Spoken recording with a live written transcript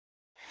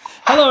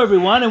Hello,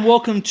 everyone, and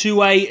welcome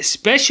to a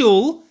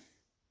special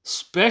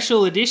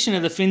edition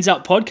of the Fins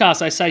Up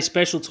podcast. I say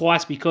special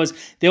twice because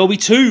there will be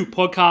two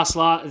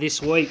podcasts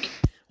this week.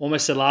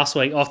 Almost said last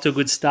week, off to a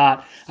good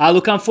start.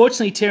 Look,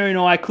 unfortunately, Terry and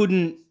I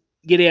couldn't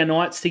get our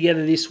nights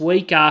together this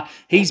week.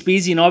 He's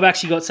busy, and I've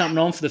actually got something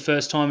on for the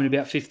first time in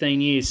about 15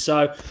 years.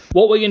 So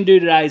what we're going to do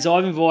today is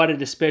I've invited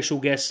a special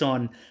guest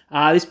on.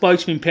 This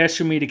bloke's been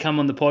pestering me to come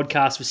on the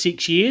podcast for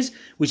 6 years,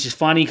 which is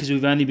funny because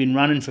we've only been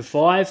running for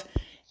 5.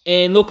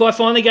 And look, I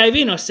finally gave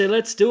in. I said,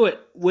 let's do it.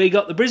 We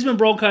got the Brisbane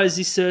Broncos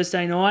this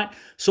Thursday night.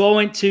 So I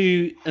went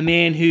to a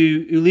man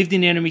who lived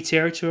in enemy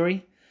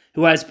territory,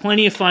 who has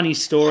plenty of funny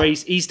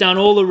stories. He's done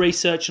all the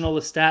research and all the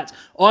stats.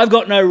 I've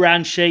got no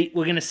run sheet.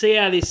 We're going to see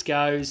how this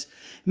goes.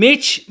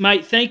 Mitch,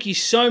 mate, thank you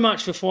so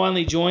much for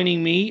finally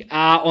joining me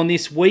on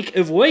this week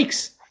of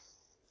weeks.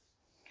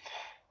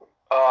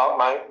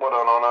 Mate, what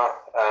an honour.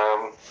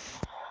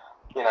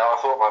 I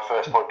thought my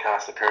first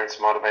podcast appearance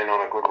might have been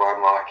on a good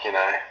one, like,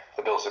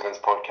 the Bill Simmons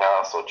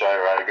podcast or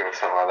Joe Rogan or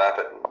something like that,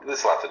 but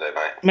this will have to do,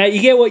 mate. Mate,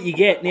 you get what you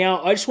get.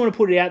 Now, I just want to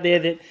put it out there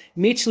that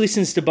Mitch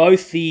listens to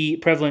both the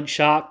Prevalent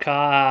Shark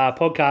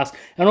podcast,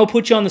 and I'll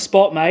put you on the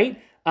spot, mate.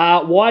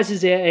 Why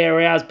is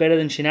our hours better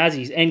than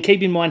Shanazzi's? And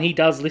keep in mind, he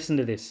does listen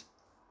to this.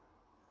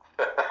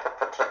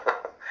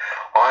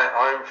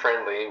 I'm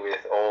friendly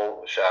with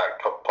all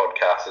Shark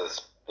podcasters,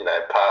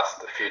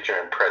 past, future,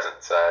 and present.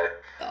 So,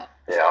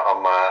 yeah,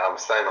 I'm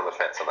staying on the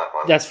fence on that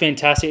one. That's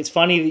fantastic. It's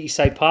funny that you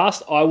say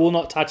past. I will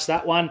not touch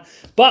that one.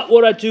 But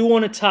what I do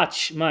want to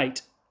touch,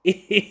 mate,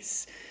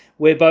 is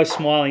we're both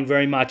smiling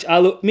very much.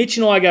 Look, Mitch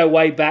and I go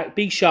way back,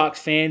 big Sharks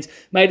fans.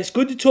 Mate, it's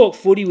good to talk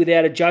footy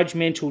without a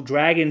judgmental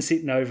dragon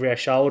sitting over our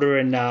shoulder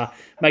and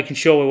making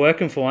sure we're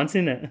working for once,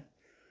 isn't it?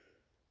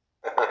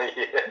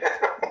 Yeah.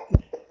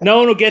 No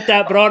one will get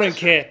that, but I don't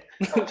care.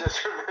 I just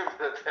remembered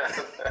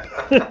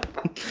that.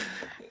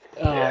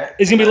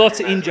 There's going to be lots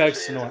of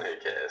in-jokes tonight. Who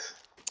cares?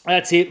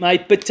 That's it,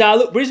 mate. But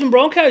look, Brisbane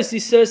Broncos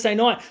this Thursday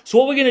night. So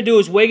what we're going to do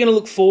is we're going to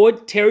look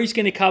forward. Terry's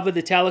going to cover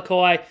the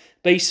Talakai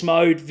beast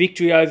mode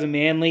victory over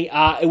Manly.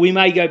 We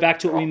may go back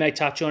to it, we may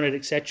touch on it,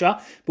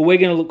 etc. But we're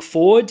going to look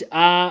forward.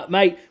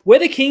 Mate, we're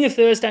the king of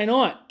Thursday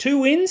night. 2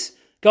 wins,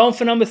 going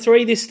for number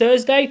 3 this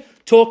Thursday.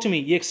 Talk to me.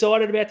 You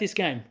excited about this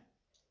game?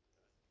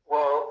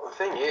 Well, the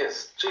thing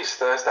is,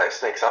 Thursday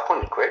sneaks up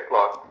on you quick.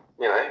 Like,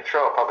 you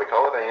throw a public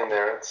holiday in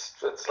there, it's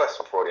less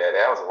than 48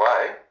 hours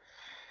away.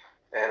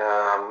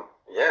 And,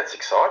 it's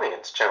exciting.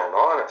 It's Channel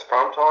 9, it's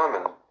prime time,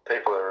 and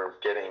people are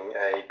getting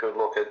a good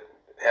look at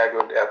how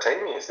good our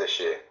team is this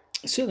year.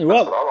 Certainly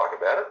right. That's what I like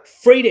about it.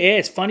 Free to air.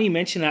 It's funny you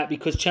mention that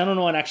because Channel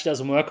 9 actually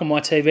doesn't work on my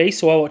TV,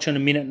 so I watch on a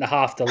minute and a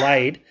half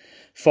delayed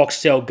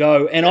Foxtel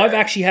Go. And I've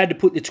actually had to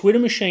put the Twitter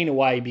machine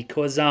away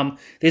because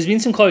there's been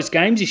some close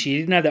games this year.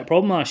 Didn't have that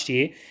problem last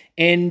year.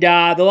 And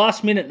the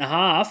last minute and a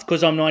half,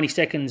 because I'm 90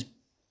 seconds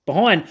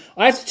behind,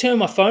 I have to turn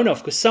my phone off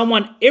because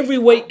someone every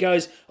week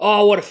goes,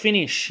 oh, what a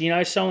finish.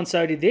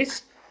 So-and-so did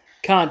this.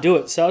 Can't do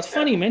it. So it's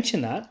funny you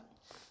mention that.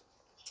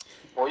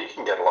 Well, you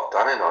can get a lot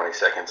done in 90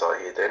 seconds, I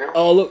hear, Daniel.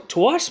 Oh, look,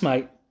 twice,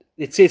 mate.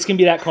 It's going to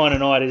be that kind of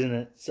night, isn't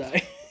it? So,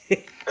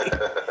 hey,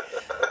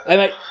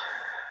 mate,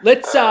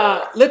 let's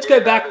go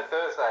back.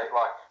 Thursday,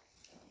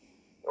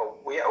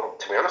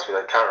 to be honest with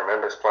you, I can't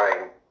remember us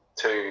playing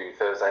 2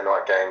 Thursday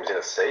night games in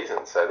a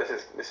season. So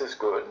this is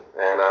good.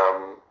 And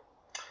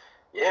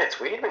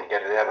it's weird when you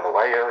get it out of the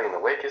way early in the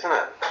week, isn't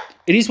it?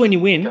 It is when you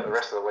win. You got the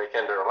rest of the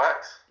weekend to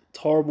relax. It's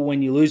horrible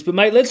when you lose. But,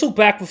 mate, let's look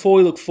back before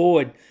we look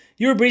forward.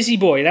 You're a Brizzy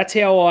boy. That's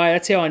how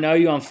I know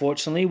you,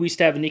 unfortunately. We used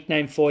to have a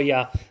nickname for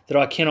you that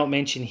I cannot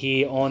mention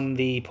here on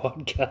the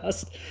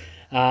podcast,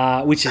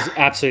 which is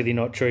absolutely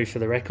not true for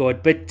the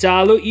record. But,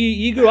 look,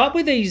 you grew up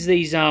with these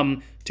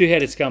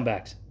two-headed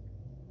scumbags.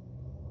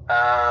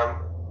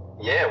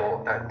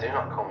 Do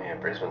not call me a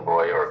Brisbane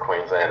boy or a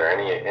Queenslander or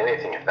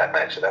anything of that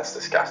nature. That's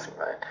disgusting,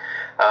 mate.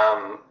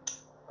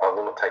 I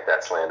will not take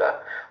that slander.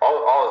 I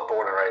was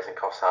born and raised in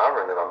Coffs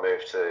Harbour, and then I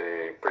moved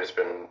to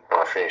Brisbane when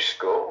I finished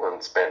school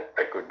and spent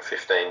a good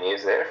 15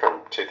 years there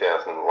from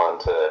 2001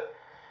 to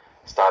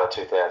start of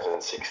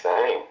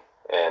 2016.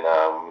 And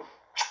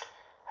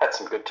had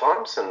some good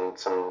times and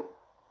some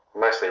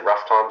mostly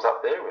rough times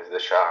up there with the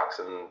Sharks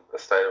and the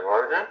State of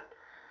Origin.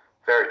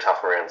 Very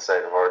tough around the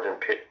State of Origin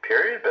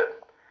period,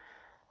 but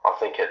I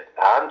think it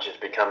hardened you to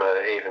become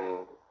an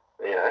even,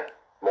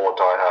 more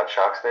diehard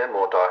Sharks fan,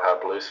 more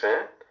diehard Blues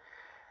fan.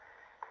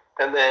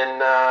 And then,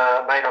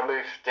 mate, I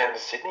moved down to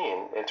Sydney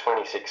in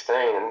 2016,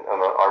 and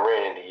I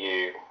ran into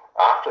you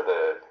after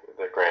the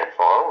grand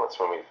final. That's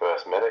when we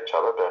first met each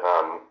other. But,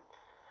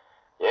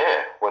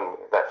 when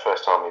that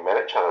first time we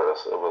met each other,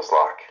 it was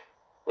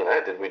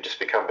like, did we just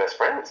become best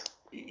friends?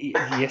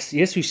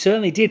 Yes, we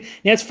certainly did.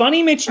 Now, it's funny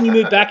you mentioned you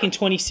moved back in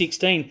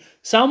 2016.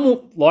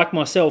 Some, like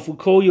myself, would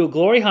call you a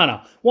glory hunter.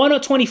 Why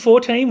not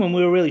 2014 when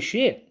we were really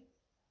shit?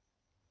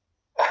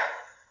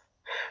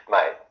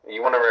 Mate,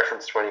 you want to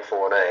reference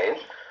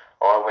 2014?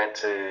 I went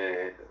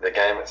to the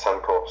game at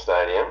Suncorp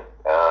Stadium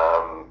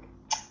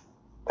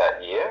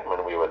that year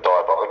when we were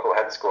diabolical. I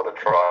hadn't scored a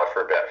try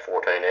for about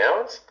 14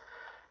 hours.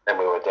 and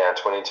we were down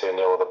 22-0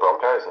 with the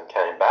Broncos and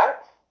came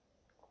back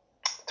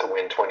to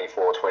win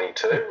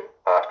 24-22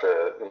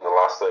 after in the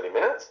last 30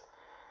 minutes.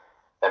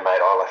 And,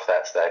 mate, I left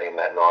that stadium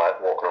that night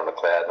walking on a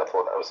cloud, and I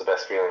thought that was the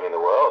best feeling in the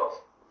world.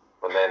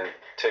 And then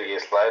 2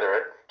 years later,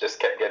 it just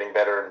kept getting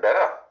better and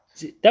better.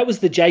 That was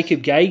the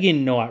Jacob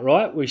Gagan night,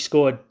 right, where he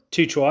scored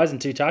 2 tries and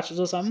 2 touches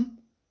or something?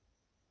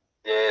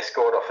 Yeah,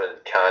 scored off a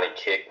Carney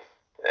kick.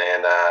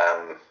 And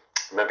I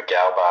remember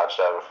Gal barged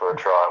over for a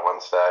try at one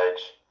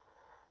stage.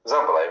 It was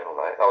unbelievable,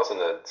 mate. I was in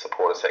the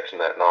supporter section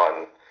that night,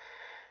 and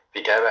if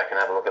you go back and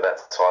have a look at that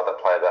side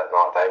that played that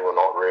night, they were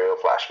not real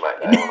flash, mate.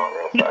 They were not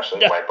real flash.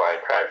 They played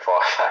Blaine Craig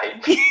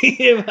 5'8".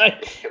 Yeah,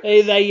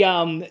 mate. They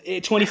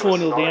 24-0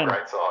 down. Not a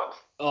great side.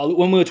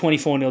 When we were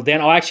 24-0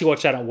 down, I actually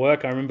watched that at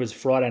work. I remember it was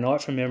Friday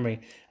night from memory.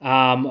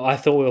 I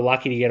thought we were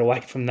lucky to get away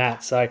from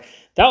that. So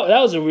that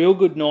was a real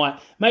good night.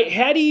 Mate,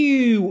 how do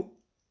you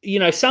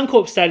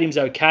Suncorp Stadium's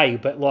okay,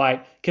 but,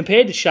 like,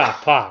 compared to Shark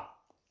Park,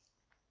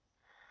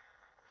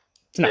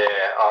 yeah,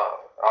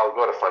 I've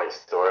got a funny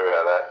story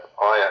about that.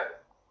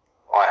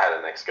 I had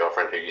an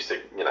ex-girlfriend who used to,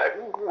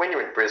 when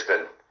you're in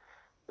Brisbane,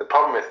 the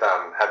problem with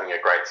having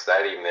a great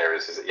stadium there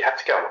is that you have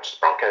to go and watch the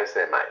Broncos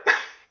there, mate.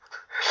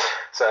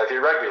 So if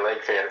you're a rugby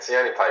league fan, it's the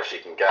only place you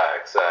can go.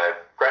 So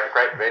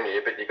great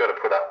venue, but you've got to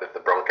put up with the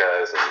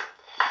Broncos and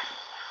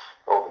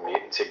all the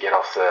mutants who get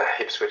off the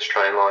Ipswich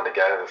train line to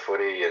go to the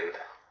footy. And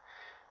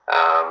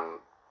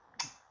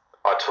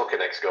I took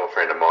an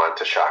ex-girlfriend of mine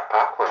to Shark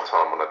Park one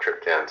time on a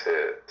trip down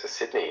to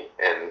Sydney,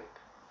 and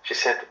she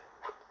said,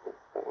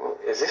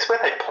 "Is this where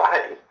they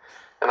play?"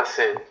 And I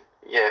said,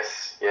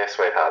 "Yes,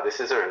 sweetheart. This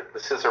is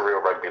a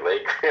real rugby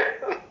league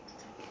ground."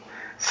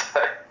 So,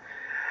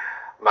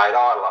 mate,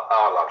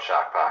 I love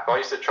Shark Park. I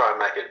used to try and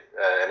make it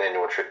an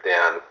annual trip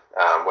down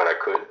when I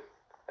could,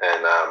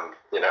 and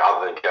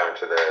other than going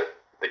to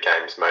the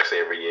games mostly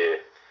every year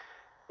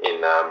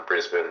in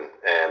Brisbane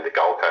and the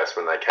Gold Coast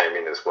when they came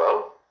in as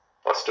well.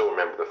 I still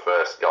remember the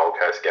first Gold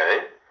Coast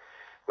game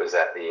was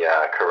at the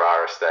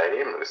Carrara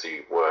Stadium. It was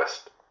the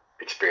worst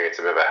experience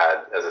I've ever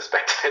had as a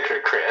spectator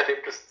at ground.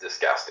 It was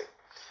disgusting.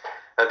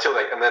 And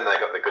then they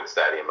got the good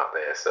stadium up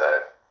there. So,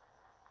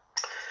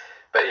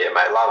 but yeah,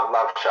 mate,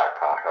 love Shark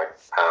Park.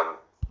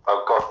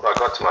 I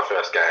got to my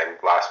first game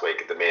last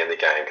week at the Manly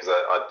game because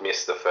I'd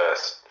missed the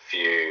first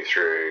few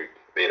through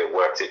either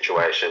work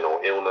situation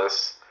or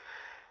illness.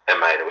 And,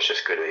 mate, it was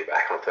just good to be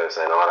back on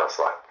Thursday night.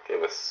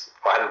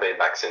 I hadn't been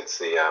back since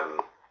the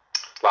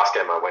last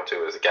game I went to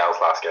was the Gals'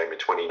 last game in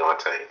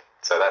 2019.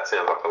 So that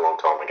sounds like a long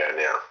time ago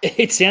now.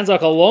 It sounds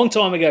like a long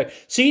time ago.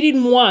 So you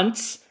didn't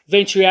once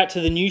venture out to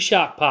the new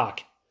Shark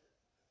Park?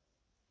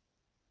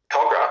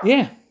 Cogra?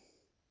 Yeah.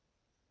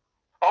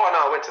 Oh,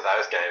 no, I went to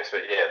those games,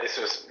 but yeah,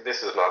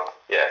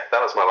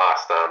 that was my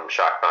last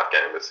Shark Park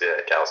game. It was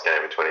Gals'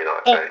 game in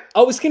 2019.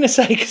 I was going to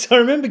say, because I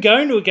remember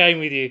going to a game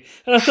with you,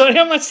 and I thought,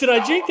 how much did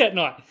I drink that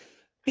night?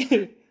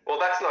 Well,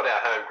 that's not our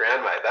home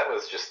ground, mate. That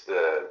was just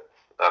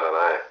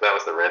that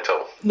was the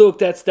rental. Look,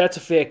 that's a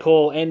fair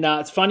call, and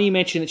it's funny you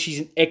mentioned that she's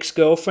an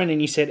ex-girlfriend,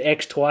 and you said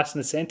ex twice in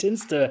the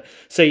sentence,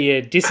 so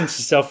you distance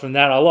yourself from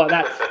that. I like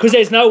that, because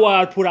there's no way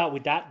I'd put up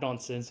with that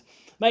nonsense.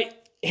 Mate,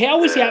 how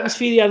was the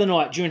atmosphere the other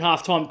night during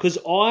halftime? Because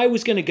I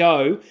was going to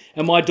go,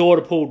 and my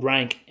daughter pulled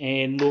rank,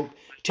 and look,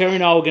 Terry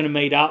and I were going to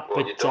meet up, well,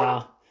 but your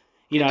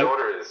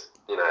daughter is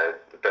the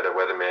better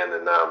weatherman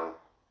than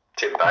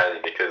Tim Bailey,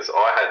 because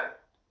I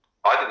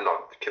did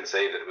not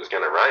conceive that it was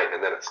going to rain,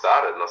 and then it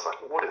started, and I was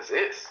like, what is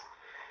this?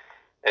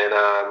 And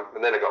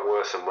then it got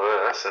worse and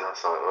worse, and I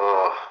was like,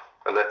 oh,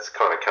 and that's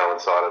kind of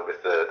coincided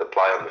with the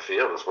play on the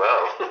field as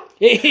well.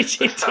 It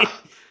did.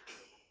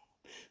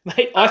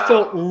 Mate, I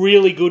felt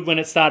really good when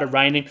it started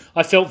raining.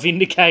 I felt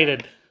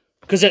vindicated.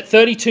 Because at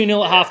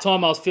 32-0 at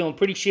halftime, I was feeling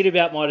pretty shit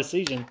about my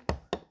decision.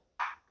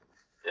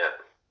 Yeah.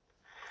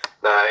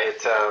 No,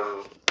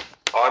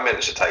 I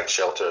managed to take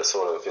shelter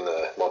sort of in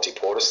the Monty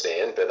Porter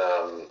stand, but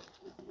I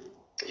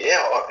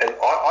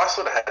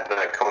sort of had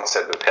no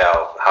concept of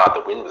how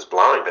hard the wind was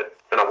blowing, but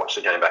when I watched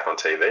the game back on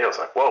TV, I was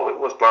like, whoa, it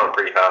was blowing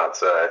pretty hard.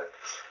 So,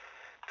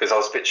 because I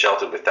was a bit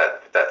sheltered with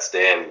that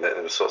stand, that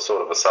it was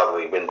sort of a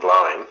southerly wind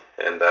blowing,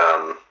 and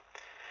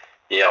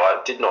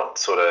I did not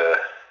sort of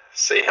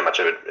see how much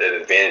of an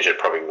advantage it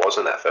probably was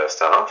in that first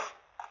half.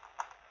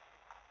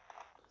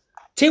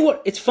 Tell you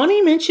what, it's funny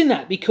you mention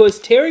that, because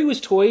Terry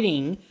was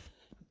tweeting,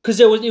 because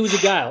it was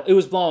a gale, it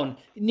was blowing.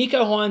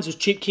 Nico Hines was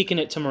chip kicking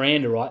it to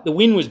Miranda, right? The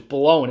wind was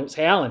blowing, it was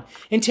howling,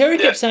 and Terry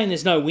kept saying,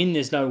 "There's no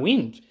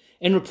wind,"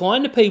 and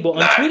replying to people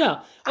on Twitter.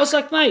 I was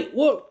like, mate,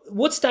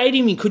 what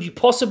stadium could you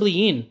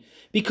possibly in?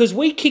 Because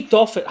we kicked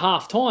off at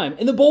half time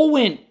and the ball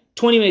went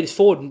 20 metres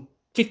forward and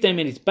 15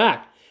 minutes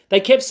back. They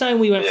kept saying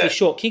we went for a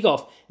short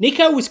kickoff.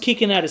 Nico was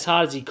kicking that as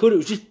hard as he could. It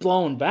was just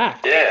blowing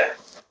back. Yeah.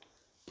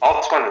 I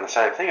was wondering the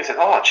same thing. I said,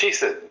 oh, geez,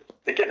 they're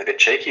getting a bit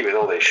cheeky with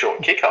all these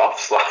short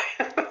kickoffs.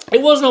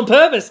 It wasn't on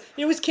purpose.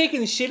 It was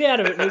kicking the shit out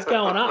of it and it was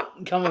going up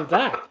and coming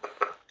back.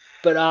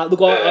 But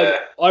look,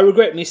 I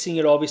regret missing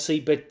it, obviously.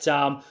 But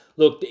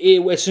look,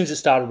 as soon as it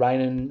started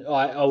raining,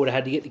 I would have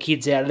had to get the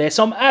kids out of there.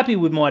 So I'm happy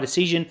with my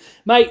decision,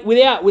 mate.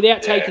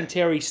 Without taking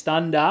Terry's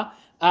thunder,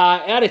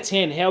 out of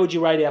 10, how would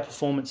you rate our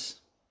performance?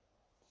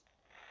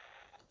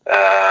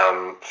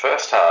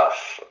 First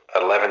half,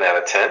 11 out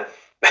of 10.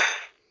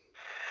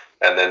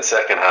 And then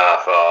second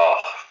half,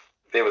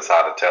 it was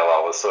hard to tell.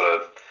 I was sort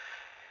of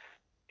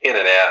in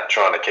and out,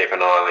 trying to keep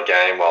an eye on the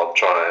game while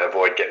trying to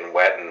avoid getting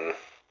wet. And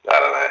I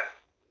don't know.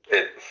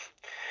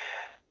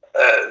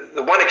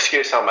 The one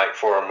excuse I'll make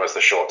for him was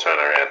the short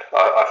turnaround.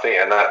 I think,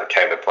 and that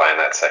came to play in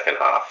that second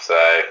half.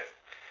 So,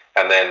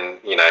 and then,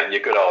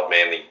 your good old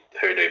man, the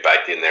hoodoo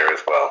baked in there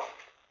as well.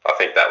 I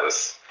think that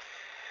was,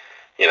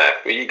 you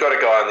got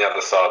a guy on the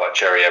other side like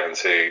Cherry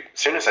Evans who, as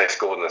soon as they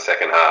scored in the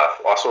second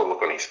half, I saw a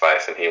look on his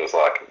face and he was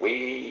like,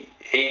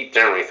 he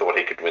generally thought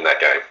he could win that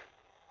game.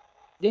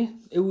 Yeah,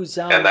 it was...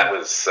 and that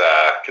was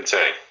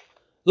concerning.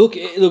 Look,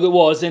 it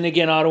was. And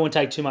again, I don't want to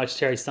take too much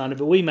Terry's thunder,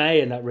 but we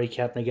may end up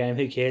recapping the game.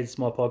 Who cares? It's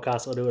my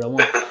podcast. I'll do what I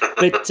want.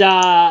 But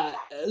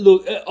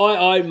look,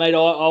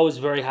 I was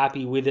very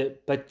happy with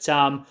it. But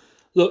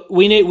look,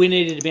 we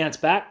needed to bounce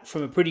back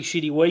from a pretty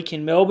shitty week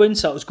in Melbourne,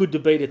 so it was good to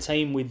beat a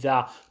team with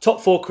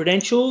top 4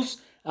 credentials.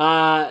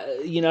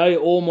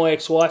 All my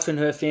ex-wife and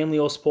her family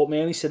all support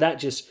Manly, so that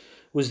just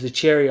was the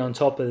cherry on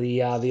top of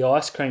the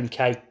ice cream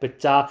cake. But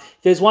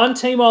there's one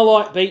team I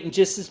like beating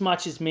just as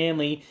much as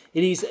Manly.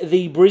 It is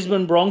the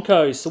Brisbane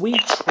Broncos. So we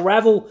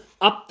travel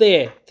up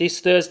there this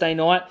Thursday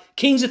night.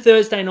 Kings of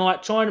Thursday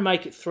night, trying to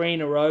make it 3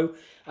 in a row.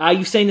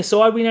 You've seen the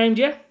side we named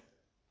yet?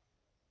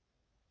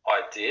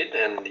 I did,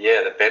 and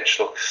the bench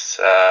looks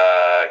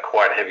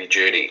quite heavy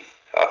duty.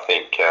 I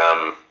think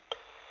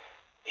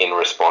in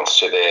response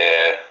to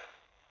their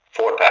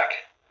forward pack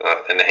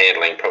and the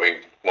handling, probably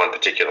one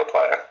particular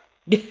player.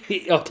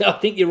 I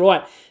think you're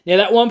right. Now,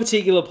 that one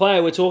particular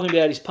player we're talking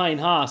about is Payne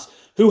Haas,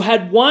 who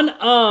had one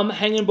arm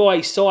hanging by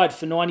his side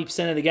for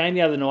 90% of the game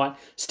the other night,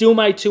 still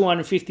made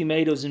 250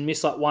 metres and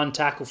missed like one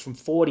tackle from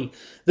 40.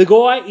 The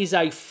guy is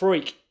a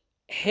freak.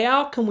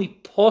 How can we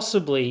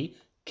possibly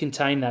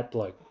contain that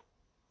bloke?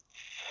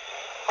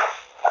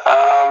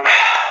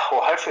 Well,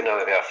 hopefully none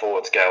of our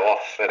forwards go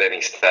off at any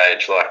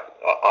stage. Like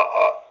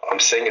I'm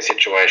seeing a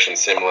situation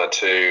similar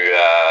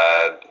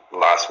to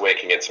last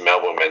week against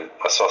Melbourne when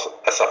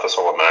Asafa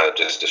Solomona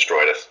just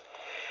destroyed us.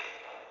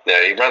 Now,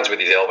 he runs with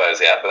his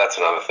elbows out, but that's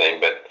another thing.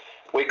 But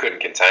we couldn't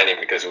contain him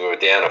because we were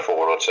down a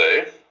forward or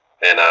two.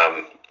 And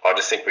I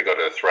just think we've got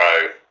to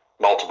throw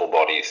multiple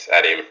bodies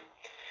at him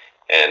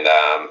and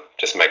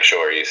just make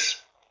sure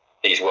he's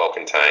well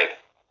contained.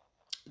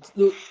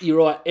 Look, you're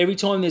right. Every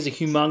time there's a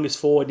humongous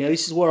forward, now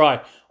this is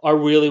where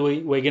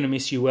we're going to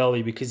miss you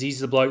early because he's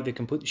the bloke that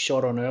can put the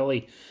shot on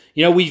early.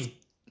 We've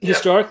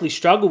historically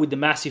struggled with the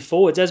massive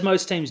forwards, as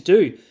most teams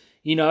do.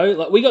 We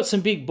got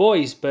some big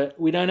boys, but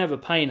we don't have a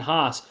Payne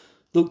Haas.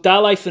 Look,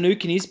 Dale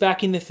Finucane is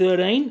back in the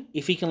 13.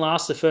 If he can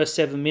last the first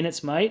 7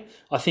 minutes, mate,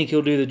 I think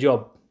he'll do the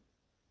job.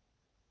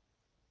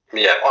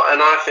 Yeah,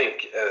 and I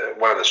think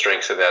one of the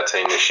strengths of our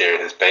team this year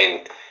has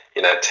been,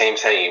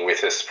 teams hanging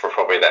with us for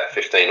probably that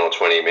 15 or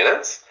 20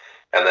 minutes,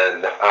 and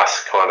then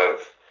us kind of,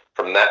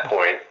 from that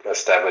point,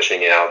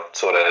 establishing our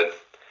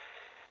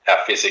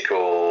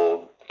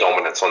physical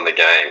dominance on the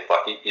game.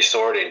 Like you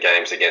saw it in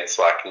games against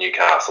like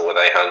Newcastle where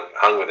they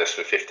hung with us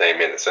for 15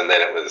 minutes, and then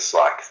it was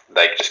like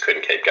they just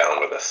couldn't keep going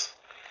with us.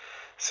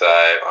 So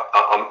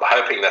I'm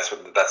hoping that's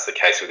the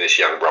case with this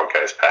young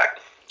Broncos pack.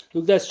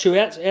 Look, that's true.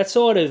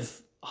 Outside of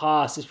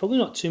Haas, there's probably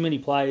not too many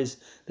players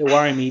that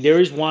worry me. There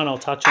is one I'll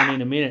touch on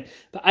in a minute.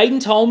 But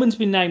Aiden Tolman's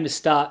been named to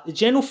start. The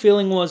general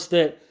feeling was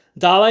that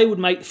Dale would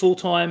make the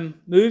full-time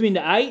move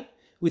into 8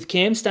 with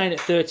Cam staying at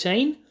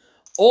 13.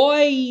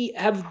 I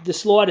have the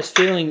slightest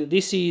feeling that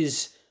this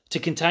is to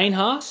contain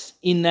Haas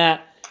in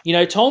that,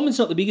 Tolman's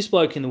not the biggest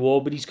bloke in the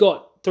world, but he's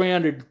got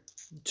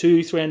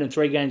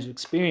 303 games of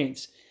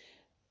experience.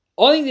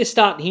 I think they're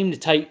starting him to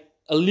take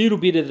a little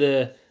bit of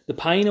the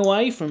pain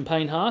away from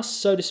Payne Haas,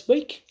 so to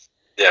speak.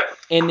 Yeah.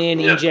 And then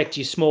inject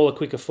your smaller,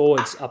 quicker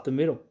forwards up the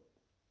middle.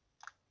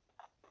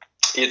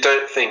 You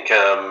don't think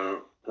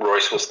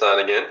Royce will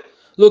start again?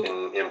 Look,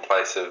 in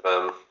place of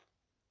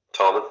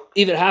Tolman?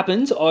 If it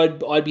happens,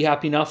 I'd be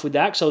happy enough with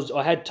that. So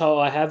I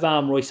have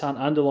Royce Hunt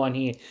underlined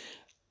here.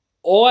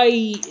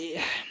 I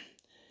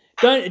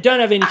don't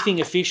have anything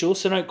official,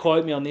 so don't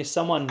quote me on this.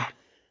 Someone,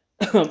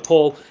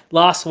 Paul,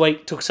 last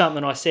week took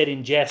something I said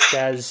in jest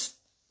as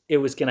it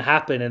was going to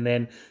happen, and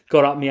then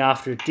got up me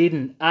after it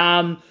didn't.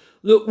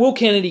 Look, Will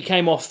Kennedy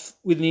came off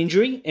with an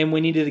injury and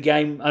went into the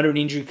game under an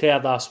injury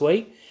cloud last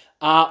week.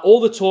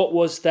 All the talk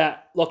was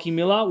that Lockie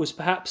Miller was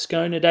perhaps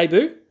going to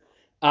debut.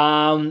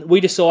 We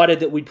decided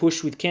that we'd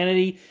push with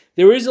Kennedy.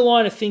 There is a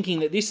line of thinking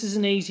that this is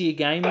an easier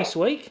game this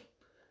week.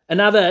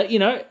 Another, you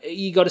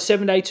got a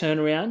 7-day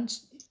turnaround.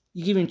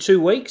 You give him 2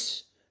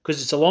 weeks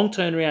because it's a long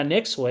turnaround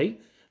next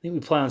week. I think we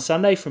play on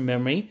Sunday from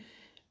memory.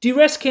 Do you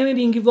rest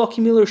Kennedy and give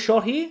Lockie Miller a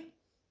shot here?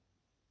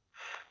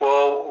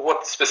 Well,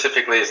 what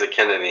specifically is the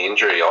Kennedy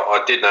injury?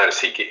 I did notice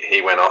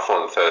he went off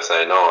on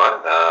Thursday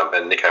night,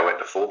 and Nico went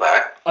to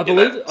fullback. I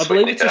believe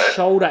it's a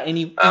shoulder, and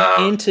he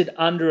entered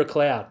under a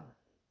cloud.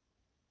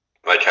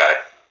 Okay.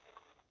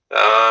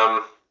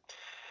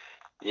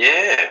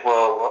 Yeah.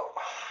 Well,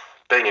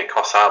 being a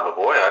Coffs Harbour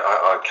boy,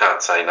 I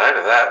can't say no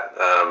to that.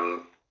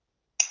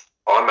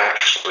 I'm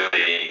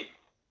actually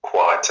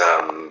quite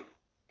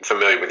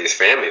familiar with his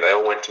family. They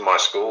all went to my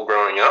school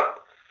growing up,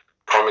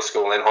 primary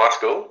school and high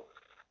school.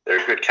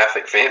 They're a good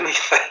Catholic family.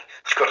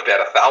 They've got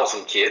about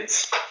 1,000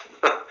 kids.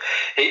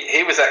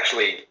 he was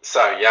actually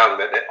so young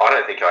that I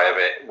don't think I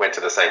ever went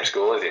to the same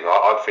school as him.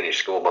 I'd finished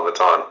school by the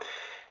time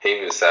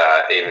he was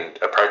even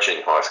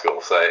approaching high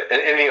school. So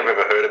anything I've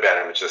ever heard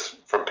about him is just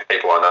from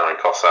people I know in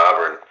Coffs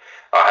Harbour. And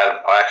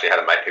I actually had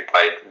a mate who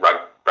played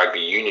rugby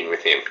union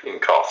with him in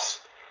Coffs,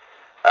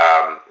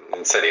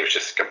 and said he was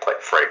just a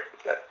complete freak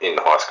in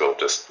high school,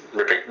 just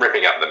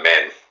ripping up the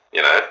men,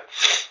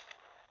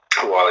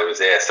 while he was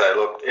there. So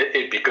look,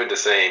 it'd be good to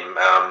see him.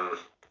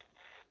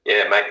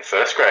 Make it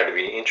first grade would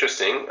be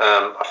interesting.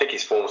 I think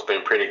his form's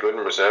been pretty good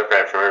in reserve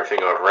grade from everything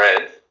I've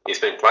read. He's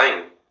been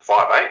playing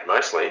 5'8"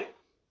 mostly,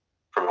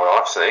 from what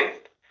I've seen.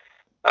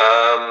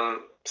 I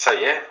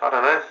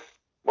don't know.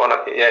 Why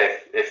not? Yeah,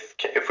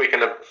 if we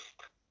can,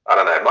 I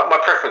don't know. My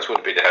preference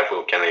would be to have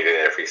Will Kennedy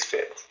there if he's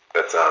fit,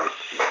 but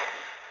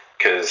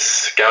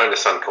because going to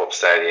Suncorp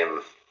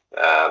Stadium,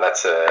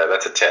 that's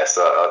a test.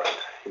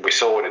 We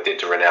saw what it did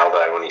to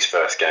Ronaldo on his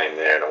first game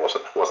there, and it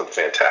wasn't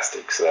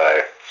fantastic.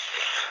 So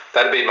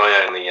that'd be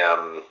my only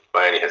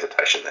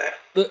hesitation there.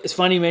 Look, it's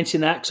funny you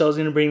mention that because I was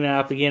going to bring that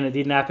up again. It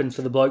didn't happen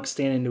for the bloke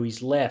standing to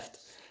his left.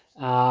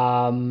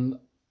 Or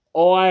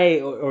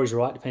his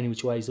right, depending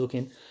which way he's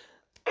looking.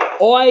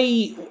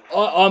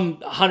 I'm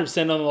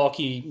 100% on the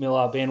Lockie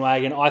Miller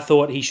bandwagon. I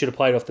thought he should have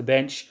played off the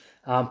bench.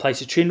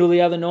 Placed a Trindle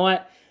the other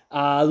night.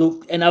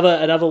 Look,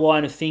 another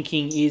line of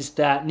thinking is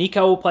that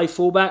Nico will play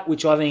fullback,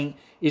 which I think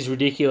is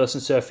ridiculous,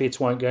 and Sir Fitz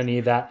won't go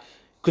near that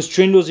because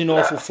Trindle's in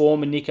awful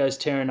form and Nico's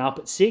tearing up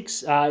at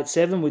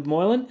 7 with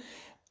Moylan.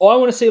 I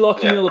want to see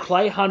Lockie Miller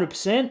play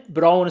 100%,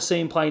 but I want to see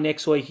him play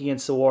next week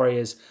against the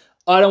Warriors.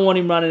 I don't want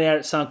him running out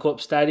at Suncorp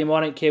Stadium. I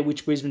don't care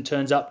which Brisbane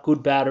turns up,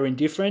 good, bad, or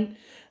indifferent.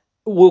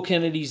 Will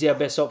Kennedy's our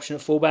best option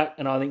at fullback,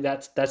 and I think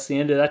that's the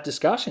end of that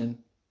discussion.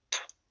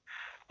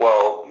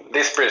 Well,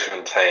 this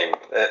Brisbane team,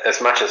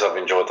 as much as I've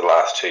enjoyed the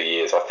last 2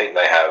 years, I think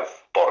they have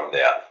bottomed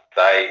out.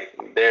 They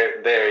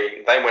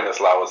went as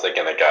low as they're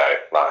going to go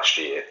last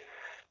year,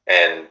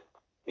 and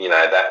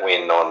that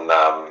win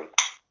on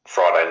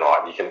Friday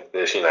night,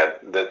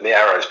 the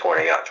arrow's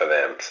pointing up for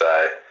them.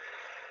 So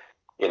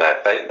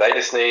they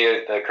just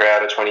need a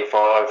crowd of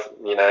 25,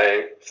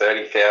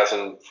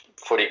 30,000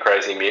 footy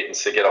crazy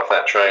mutants to get off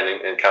that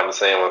train and come and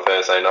see them on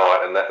Thursday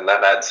night, and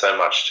that adds so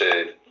much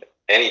to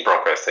any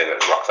Broncos team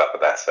that rocks up at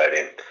that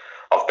stadium.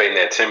 I've been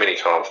there too many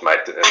times,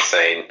 mate, and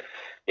seen,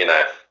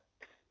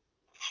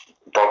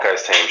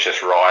 Broncos teams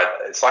just ride.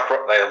 It's like they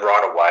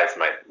ride a wave,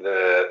 mate.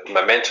 The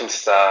momentum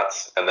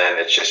starts, and then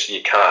it's just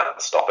you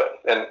can't stop it.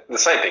 And the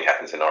same thing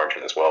happens in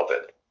Origin as well.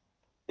 But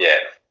yeah,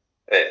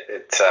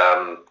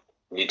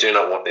 you do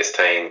not want this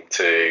team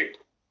to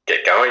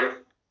get going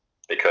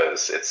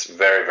because it's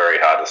very, very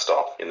hard to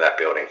stop in that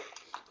building.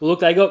 Well, look,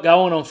 they got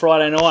going on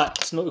Friday night.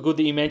 It's not good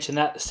that you mentioned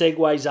that. The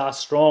segues are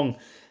strong.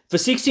 For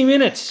 60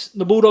 minutes,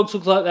 the Bulldogs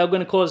looked like they were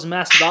going to cause a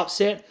massive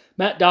upset.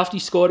 Matt Duffy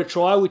scored a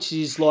try, which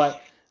is like,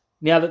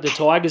 now that the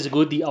Tigers are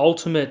good, the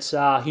ultimate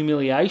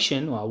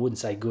humiliation. Well, I wouldn't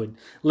say good,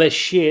 less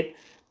shit.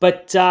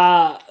 But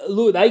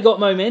look, they got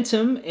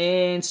momentum,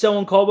 and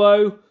Selwyn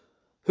Cobbo,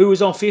 who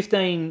was on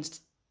 15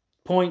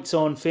 points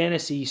on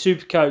Fantasy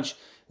Supercoach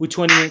with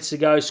 20 minutes to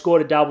go,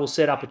 scored a double,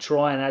 set up a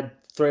try, and had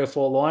 3 or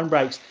 4 line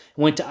breaks,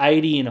 and went to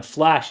 80 in a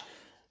flash.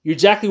 You're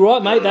exactly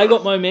right, mate. They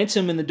got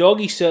momentum, and the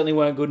Doggies certainly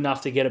weren't good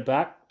enough to get it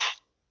back.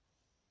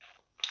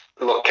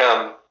 Look,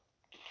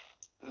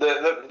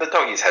 the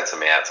Doggies had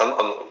some outs.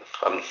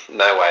 I'm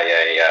no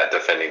way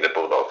defending the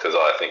Bulldogs because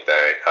I think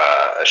they're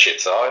a shit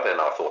side, and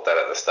I thought that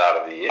at the start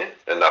of the year,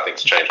 and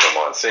nothing's changed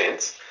my mind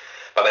since.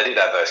 But they did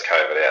have those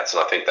COVID outs,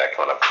 and I think that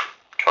kind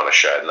of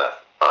showed in that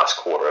last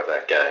quarter of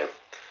that game.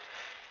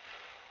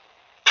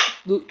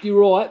 Look, you're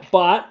right,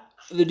 but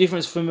the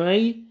difference for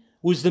me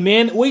was the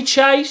man that we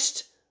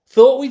chased,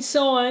 thought we'd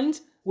signed.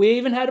 We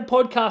even had a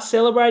podcast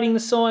celebrating the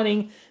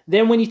signing.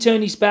 Then when he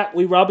turned his back,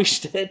 we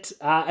rubbished it,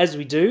 as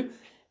we do.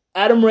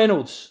 Adam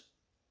Reynolds,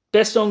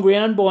 best on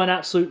ground by an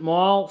absolute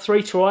mile,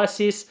 3 try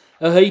assists,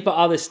 a heap of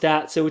other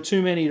stats. There were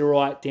too many to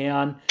write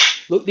down.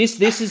 Look, this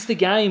is the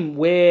game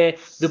where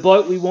the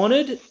bloke we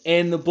wanted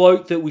and the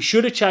bloke that we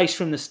should have chased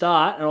from the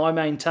start, and I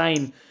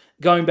maintain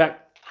going back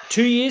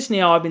 2 years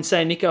now, I've been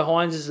saying Nicho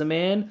Hynes is the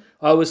man.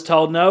 I was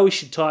told no, we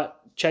should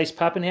chase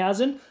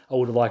Pappenhausen. I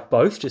would have liked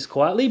both, just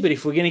quietly, but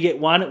if we're going to get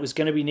one, it was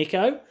going to be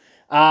Nicho.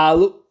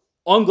 Look,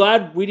 I'm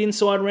glad we didn't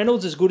sign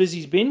Reynolds as good as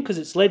he's been because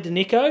it's led to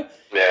Nicho.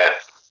 Yeah.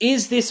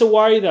 Is this a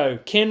worry, though?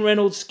 Can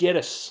Reynolds get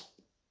us?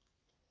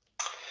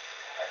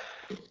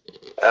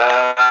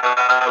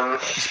 You're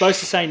supposed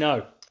to say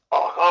no.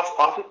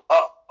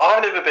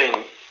 I've never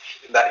been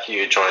that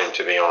huge on him,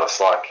 to be honest.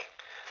 Like,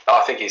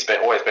 I think he's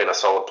always been a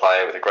solid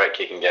player with a great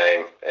kicking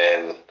game,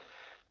 and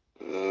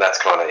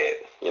that's kind of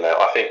it.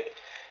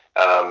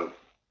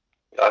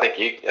 I think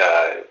you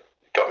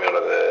got me onto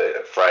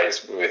the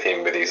phrase with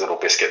him with his little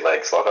biscuit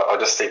legs. Like, I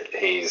just think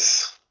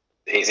he's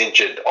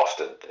injured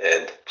often,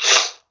 and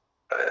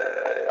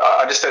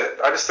I just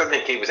don't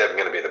think he was ever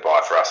going to be the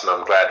buy for us, and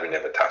I'm glad we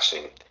never touched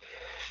him.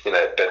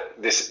 But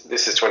this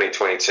is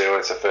 2022, and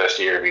it's the first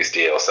year of his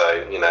deal,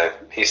 so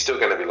he's still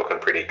going to be looking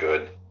pretty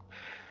good.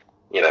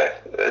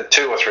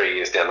 2 or 3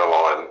 years down the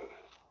line,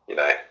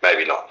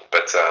 maybe not.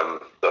 But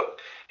look,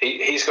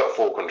 he's got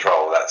full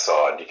control of that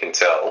side. You can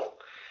tell,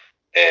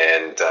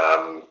 and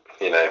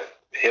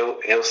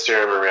he'll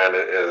steer him around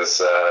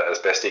as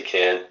best he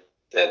can.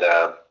 And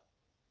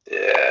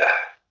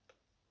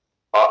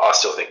I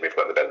still think we've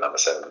got the better number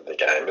 7 in the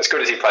game. As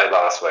good as he played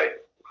last week,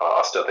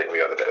 I still think we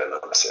got the better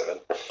number 7.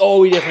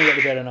 Oh, we definitely got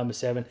the better number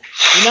 7.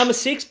 The number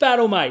 6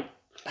 battle, mate.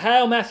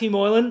 Hail Matthew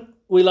Moylan.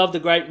 We love the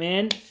great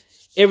man.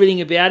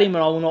 Everything about him,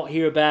 and I will not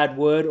hear a bad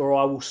word or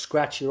I will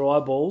scratch your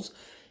eyeballs.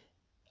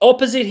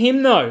 Opposite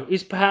him, though,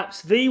 is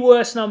perhaps the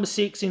worst number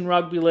 6 in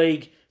rugby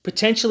league,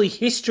 potentially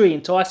history,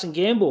 in Tyson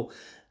Gamble.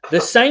 The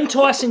same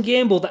Tyson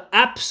Gamble that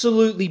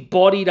absolutely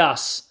bodied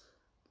us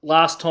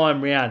last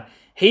time round.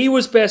 He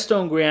was best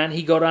on ground.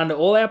 He got under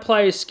all our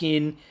players'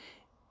 skin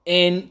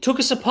and took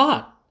us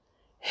apart.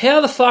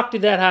 How the fuck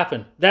did that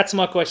happen? That's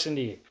my question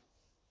to you.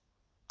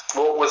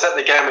 Well, was that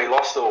the game we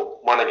lost or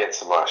won against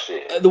them last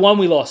year? The one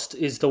we lost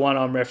is the one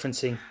I'm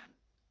referencing.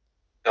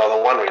 Oh,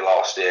 the one we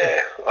lost,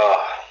 yeah.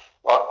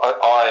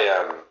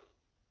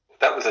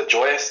 That was a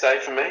joyous day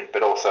for me,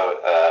 but also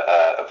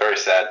a very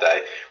sad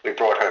day. We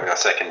brought home our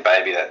second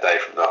baby that day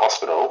from the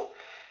hospital,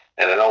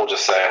 and it all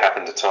just so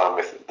happened to time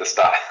with the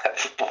start of that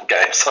football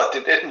game, so I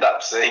didn't end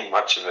up seeing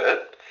much of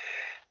it.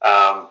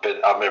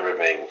 But I remember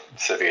being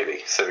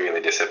severely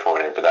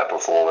disappointed with that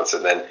performance.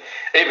 And then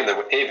even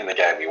the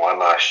game we won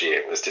last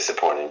year was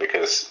disappointing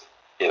because,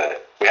 we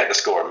had to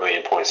score 1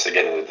 million points to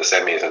get into the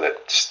semis and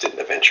it just didn't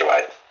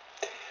eventuate.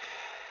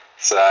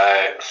 So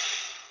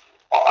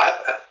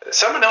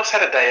someone else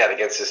had a day out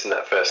against us in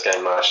that first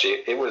game last year.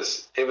 It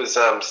was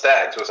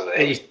Stags, wasn't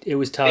it? It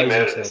was Toes. He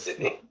murdered us,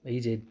 didn't he? He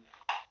did.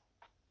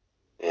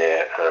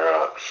 Yeah, all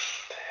right.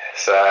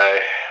 So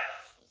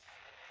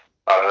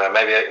I don't know,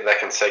 maybe they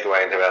can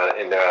segue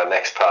into our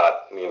next part,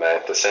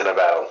 the centre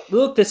battle.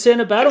 Look, the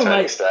centre battle,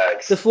 mate.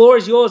 Stags. The floor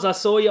is yours. I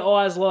saw your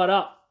eyes light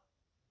up.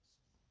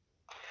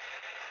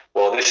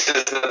 Well, this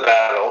is the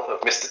battle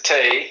of Mr.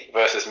 T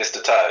versus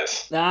Mr.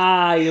 Toes.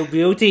 Ah, you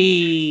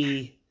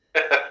beauty.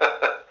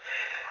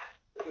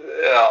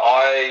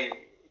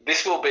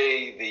 This will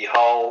be the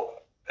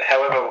whole,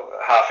 however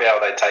half hour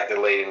they take the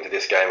lead into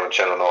this game on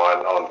Channel 9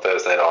 on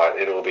Thursday night,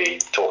 it will be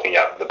talking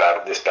up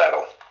this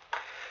battle.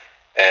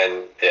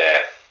 And, yeah,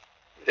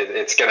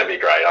 it's going to be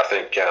great. I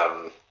think,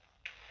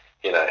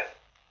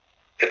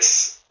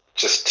 it's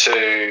just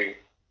two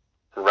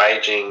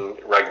raging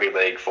rugby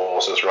league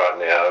forces right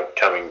now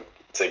coming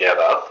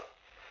together.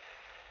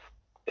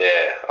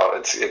 Yeah,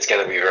 it's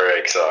going to be very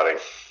exciting.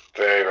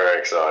 Very, very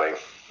exciting.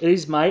 It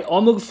is, mate.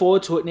 I'm looking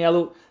forward to it. Now,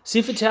 look,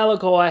 Sifa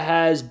Talakai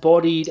has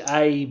bodied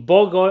a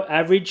bog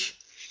average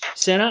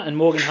centre and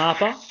Morgan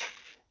Harper,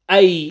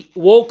 a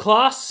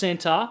world-class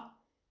centre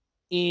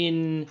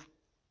in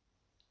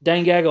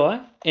Dane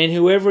Gagai, and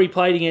whoever he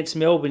played against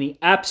Melbourne, he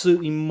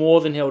absolutely more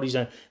than held his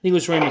own. I think it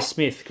was Remus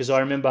Smith, because I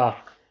remember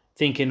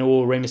thinking,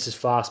 Remus is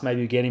fast,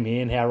 maybe we'll get him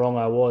here, and how wrong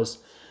I was.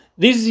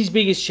 This is his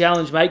biggest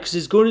challenge, mate, because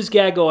as good as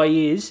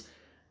Gagai is,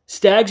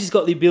 Stags has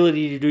got the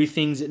ability to do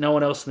things that no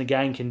one else in the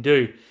game can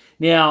do.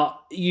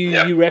 Now,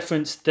 you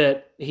referenced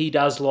that he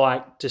does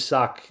like to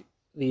suck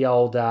the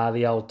old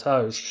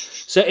toes.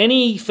 So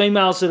any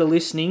females that are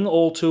listening,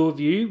 all two of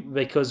you,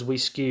 because we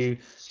skew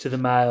to the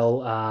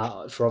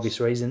male for obvious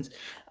reasons,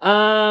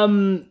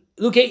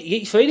 look, get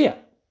your feet out.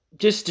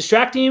 Just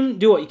distract him,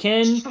 do what you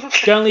can.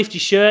 Don't lift your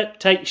shirt,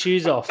 take your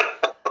shoes off.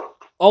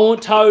 I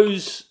want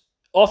Toes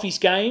off his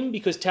game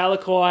because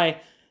Talakai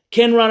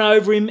can run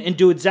over him and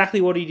do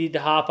exactly what he did to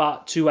Harper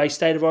to a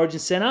State of Origin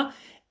centre,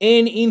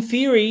 and in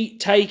theory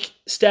take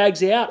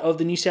Stags out of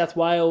the New South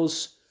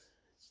Wales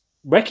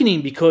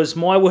reckoning, because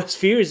my worst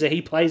fear is that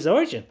he plays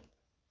Origin.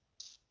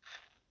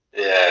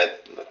 Yeah,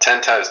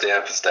 10 toes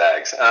down for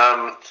Stags.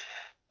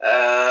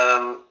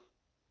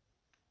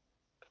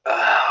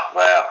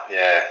 Wow,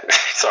 yeah.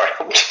 Sorry,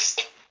 I'm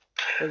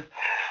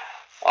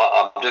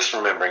just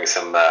remembering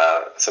some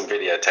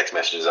video text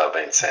messages I've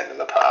been sent in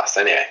the past.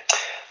 Anyway,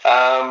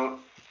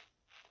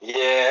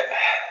 yeah,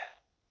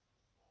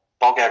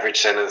 bog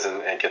average centres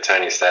and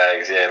Katoni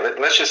Stags. Yeah,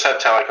 let's just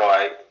hope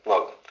Talakai.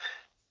 Look,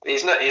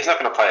 he's not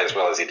going to play as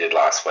well as he did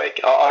last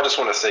week. I just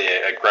want to see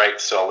a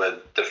great,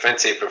 solid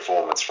defensive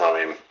performance from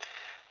him.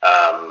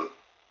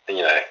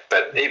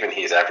 But even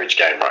his average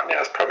game right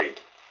now is probably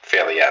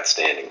fairly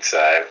outstanding.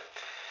 So,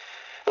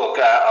 look,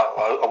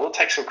 I will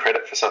take some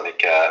credit for something.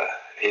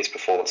 His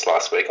performance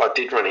last week. I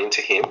did run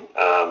into him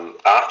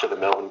after the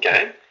Melbourne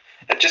game.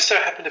 It just so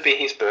happened to be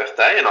his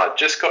birthday, and I'd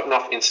just gotten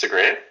off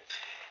Instagram,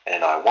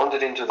 And I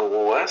wandered into the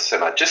Woolworths,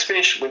 and I just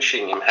finished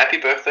wishing him happy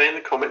birthday in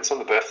the comments on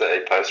the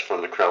birthday post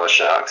from the Cronulla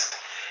Sharks.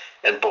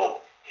 And boom,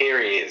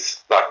 here he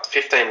is. Like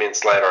 15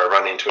 minutes later, I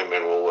run into him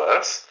in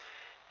Woolworths,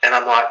 and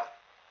I'm like,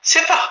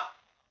 Sipper.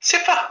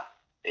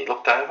 He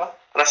looked over,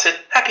 and I said,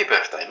 happy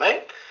birthday,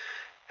 mate.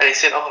 And he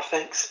said, oh,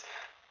 thanks.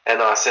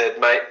 And I said,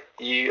 mate,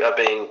 you are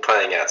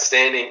playing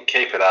outstanding.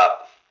 Keep it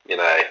up. You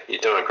know, you're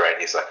doing great.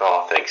 He's like,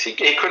 oh, thanks. He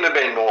couldn't have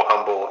been more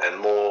humble and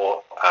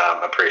more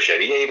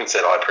appreciative. He even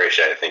said, I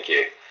appreciate it, thank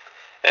you.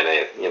 And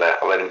then, you know,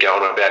 I let him go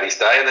on about his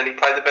day, and then he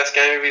played the best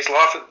game of his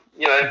life,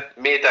 you know,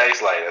 mere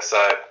days later.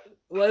 So,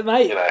 well,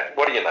 mate, you know,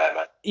 what do you know,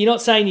 mate? You're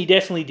not saying he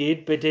definitely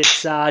did, but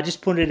it's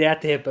just putting it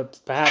out there. But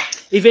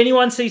perhaps if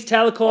anyone sees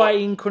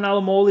Talakai in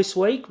Cronulla Mall this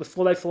week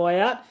before they fly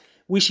out,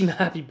 wish him a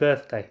happy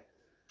birthday.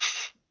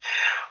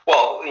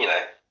 Well, you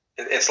know,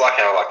 it's like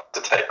how I like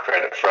to take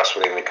credit for us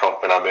winning the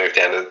comp when I moved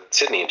down to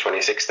Sydney in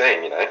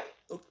 2016, you know.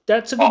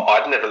 That's a good...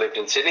 I'd never lived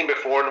in Sydney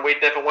before, and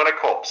we'd never won a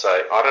comp, so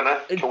I don't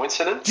know,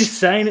 coincidence? Just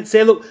saying it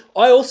there. Look,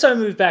 I also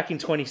moved back in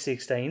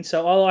 2016,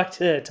 so I like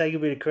to take a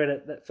bit of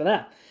credit for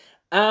that.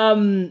 This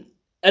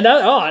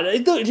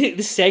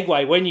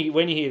segue, when you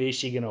hear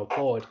this, you're going to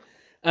applaud.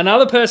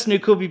 Another person who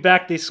could be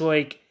back this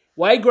week,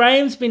 Wade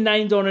Graham's been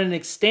named on an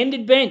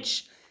extended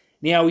bench.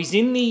 Now, he's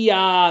in the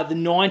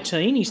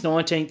 19, he's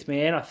 19th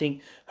man. I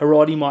think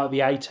Harodi might be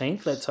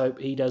 18th. Let's hope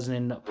he doesn't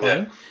end up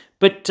playing. Yeah.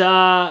 But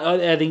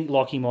I think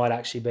Lockie might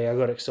actually be. I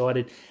got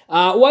excited.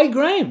 Wade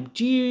Graham,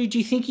 do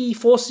you think he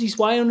forces his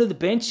way onto the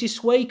bench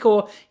this week,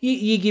 or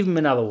you give him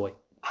another week?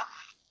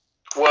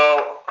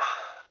 Well,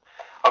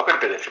 I've got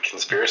a bit of a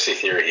conspiracy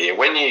theory here.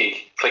 When you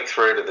click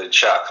through to the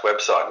Sharks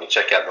website and you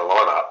check out the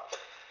lineup,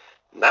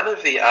 none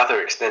of the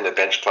other extended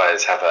bench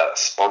players have a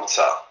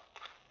sponsor,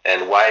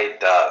 and Wade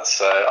does.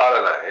 So I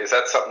don't know. Is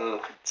that something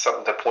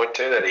to point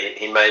to, that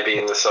he may be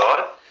in the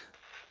side?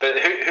 But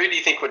who do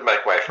you think would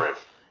make way for him?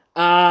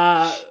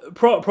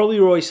 Probably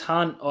Royce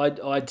Hunt.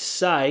 I'd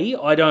say.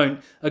 I don't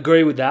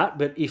agree with that,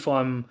 but if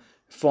I'm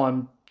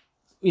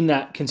in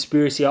that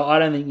conspiracy, I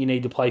don't think you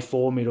need to play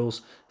 4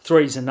 middles.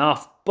 3's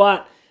enough.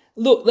 But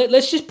look,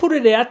 let's just put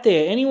it out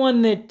there.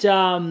 Anyone that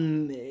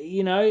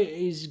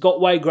has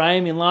got Wade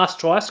Graham in last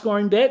try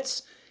scoring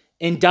bets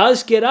and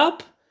does get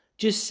up,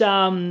 just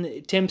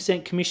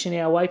 10% commission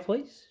our way,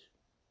 please.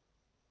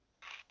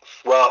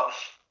 Well,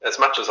 as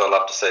much as I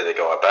love to see the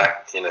guy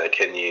back, you know,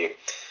 can you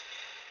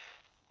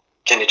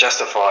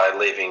justify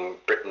leaving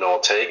Britton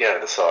Ortega out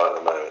of the side at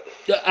the moment?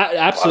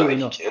 Absolutely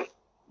not.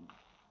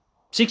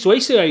 6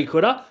 weeks ago you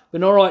could have, but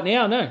not right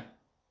now, no.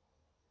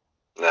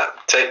 No,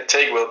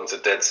 Teague Wilton's a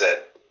dead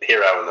set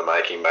hero in the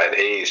making, mate.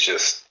 He's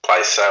just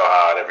plays so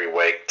hard every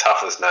week,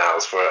 tough as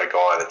nails for a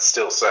guy that's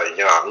still so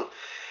young.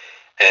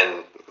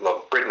 And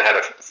look, Britton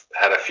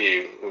had a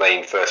few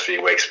lean first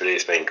few weeks, but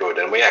he's been good.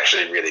 And we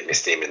actually really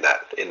missed him in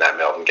that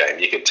Melbourne game.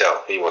 You could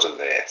tell he wasn't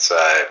there. So,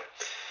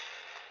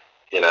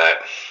 you know,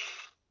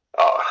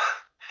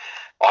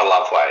 I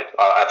love Wade.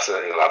 I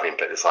absolutely love him.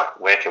 But it's like,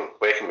 where can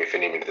we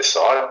fit him into this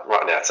side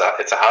right now? It's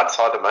a hard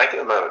side to make at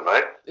the moment,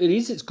 mate. It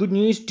is. It's good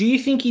news. Do you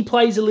think he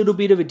plays a little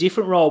bit of a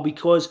different role?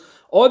 Because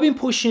I've been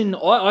pushing.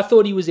 I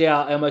thought he was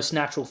our most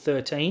natural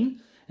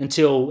 13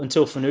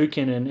 until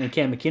Finucane and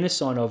Cam McInnes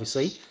signed,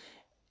 obviously.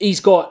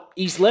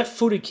 His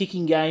left-footed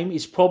kicking game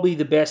is probably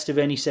the best of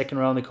any second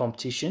row in the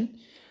competition.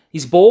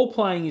 His ball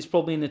playing is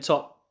probably in the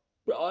top,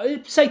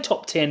 I'd say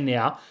top 10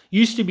 now.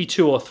 Used to be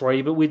 2 or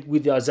 3, but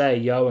with Isaiah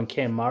Yeo and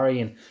Cam Murray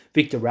and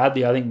Victor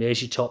Radley, I think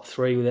there's your top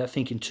 3 without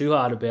thinking too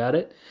hard about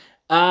it.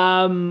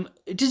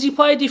 Does he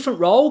play a different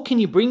role? Can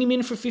you bring him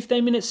in for a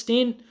 15-minute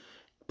stint,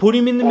 put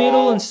him in the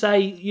middle and say,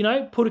 you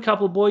know, put a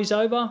couple of boys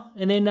over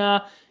and then,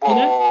 cash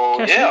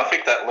in? I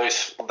think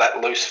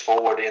that loose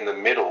forward in the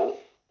middle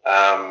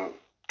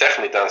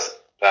definitely does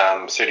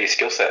suit his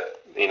skill set.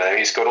 You know,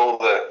 he's got all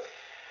the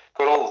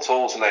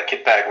tools in that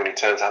kit bag when he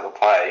turns up to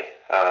play.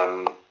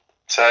 I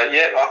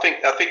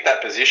think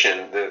that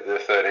position, the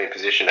 13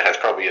 position, has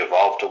probably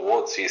evolved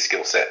towards his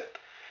skill set.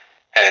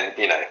 And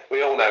you know,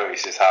 we all know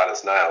he's as hard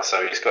as nails,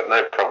 so he's got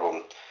no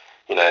problem,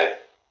 you know,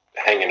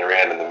 hanging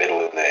around in the middle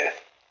in there.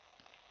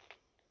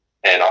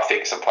 And I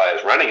think some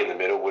players running in the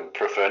middle would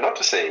prefer not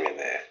to see him in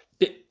there.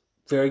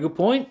 Very good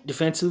point.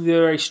 Defensively,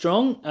 very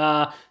strong.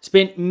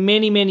 Spent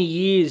many, many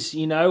years,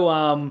 you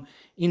know,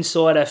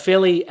 inside a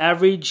fairly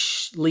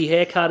averagely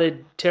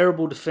haircutted,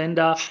 terrible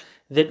defender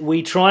that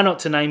we try not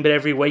to name, but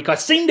every week I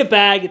seem to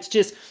bag.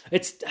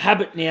 It's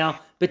habit now.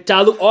 But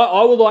look,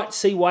 I would like to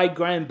see Wade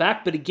Graham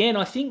back. But again,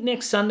 I think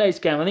next Sunday's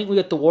game, I think we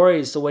got the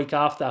Warriors the week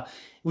after.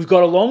 We've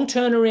got a long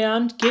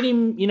turnaround. Get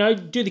him, you know,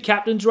 do the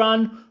captain's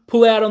run,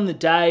 pull out on the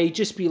day,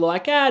 just be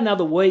like,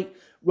 another week.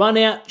 Run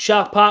out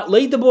Shark Park,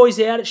 lead the boys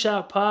out at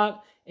Shark Park,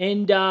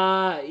 and,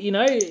 you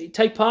know,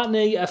 take part in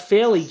a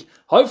fairly,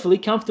 hopefully,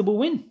 comfortable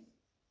win.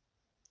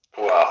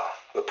 Well,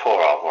 the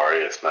poor old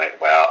Warriors, mate.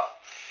 Wow.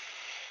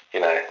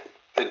 You know,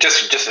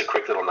 just a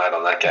quick little note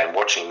on that game,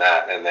 watching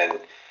that, and then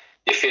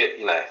you feel,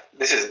 you know,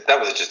 that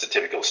was just a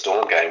typical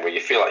Storm game where you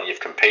feel like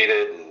you've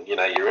competed and, you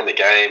know, you're in the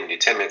game and you're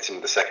 10 minutes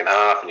into the second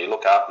half and you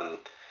look up and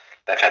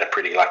they've had a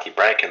pretty lucky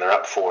break and they're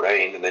up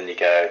 14, and then you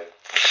go,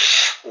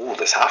 "Ooh,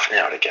 there's half an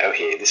hour to go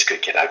here. This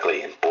could get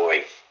ugly," and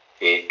boy,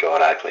 it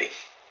got ugly.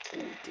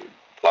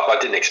 Like, I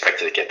didn't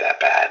expect it to get that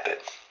bad, but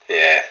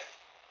yeah,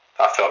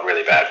 I felt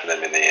really bad for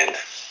them in the end.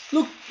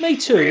 Look, me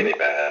too. Really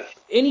bad.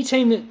 Any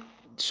team that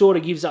sort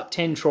of gives up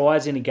 10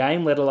 tries in a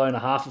game, let alone a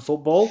half of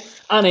football,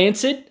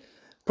 unanswered,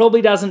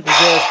 probably doesn't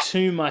deserve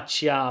too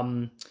much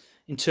in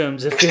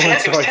terms of feeling sorry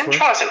for him. It was 10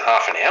 tries in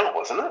half an hour,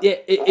 wasn't it? Yeah,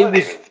 it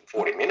was even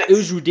 40 minutes. It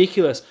was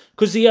ridiculous.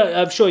 Because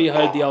I'm sure you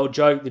heard the old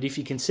joke that if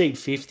you concede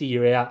 50,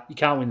 you're out. You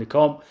can't win the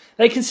comp.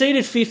 They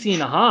conceded 50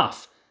 and a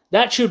half.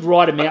 That should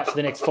write them out for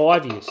the next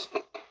 5 years.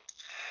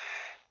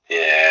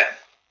 Yeah.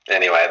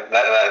 Anyway,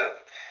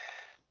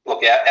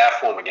 look, our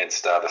form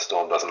against the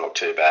Storm doesn't look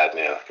too bad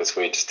now because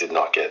we just did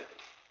not get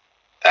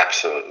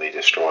absolutely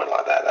destroyed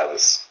like that. That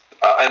was,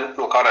 and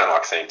look, I don't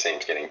like seeing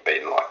teams getting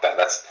beaten like that.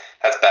 That's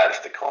bad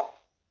for the comp.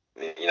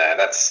 You know,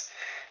 that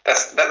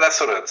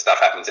sort of stuff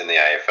happens in the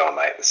AFL,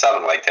 mate. The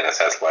Southern League tennis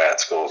has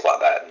blowout scores like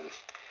that, and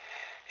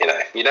you know,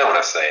 you don't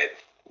want to see it.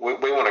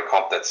 We want a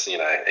comp that's, you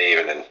know,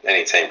 even and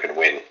any team can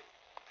win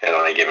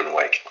on a given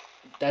week.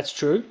 That's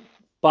true.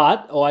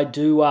 But I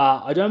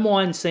don't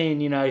mind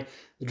seeing, you know,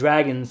 the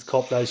Dragons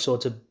cop those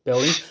sorts of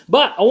beltings.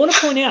 But I want to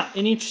point out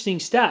an interesting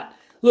stat.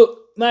 Look,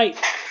 mate,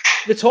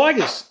 the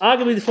Tigers,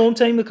 arguably the form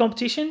team of the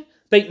competition,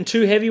 beaten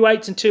 2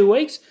 heavyweights in 2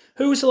 weeks.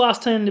 Who was the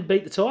last team to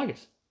beat the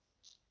Tigers?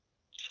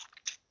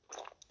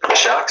 The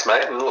Sharks,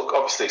 mate. And look,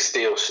 obviously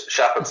steals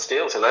sharpens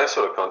steals in those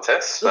sort of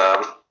contests.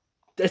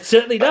 It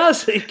certainly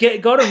does.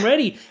 It got them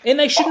ready. And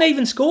they shouldn't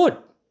even scored.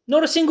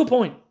 Not a single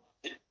point.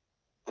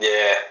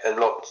 Yeah, and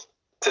look,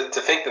 to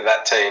think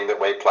that team that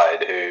we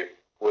played, who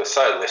were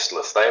so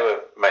listless, they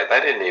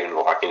didn't even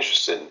look like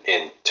interested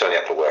in turning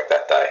up to work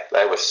that day.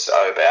 They were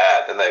so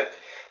bad, and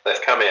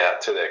they've come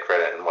out to their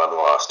credit and won the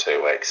last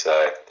 2 weeks.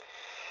 So,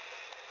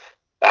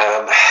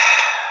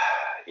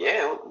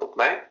 yeah, look,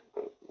 mate,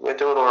 we're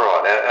doing all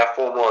right. Our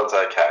form line's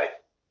okay.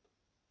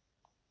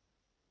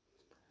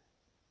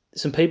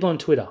 Some people on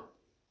Twitter,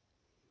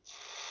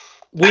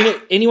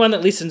 anyone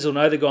that listens will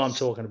know the guy I'm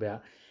talking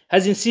about,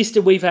 has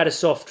insisted we've had a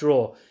soft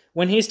draw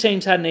when his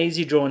team's had an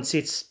easy draw and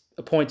sits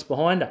points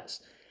behind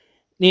us.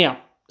 Now,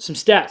 some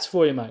stats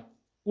for you, mate.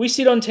 We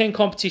sit on 10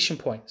 competition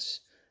points.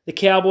 The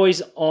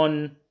Cowboys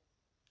on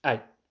 8.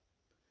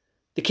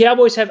 The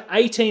Cowboys have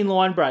 18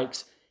 line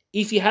breaks.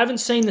 If you haven't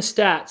seen the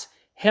stats,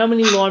 how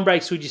many line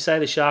breaks would you say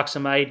the Sharks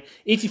have made?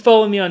 If you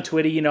follow me on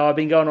Twitter, you know I've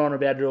been going on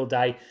about it all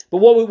day. But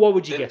what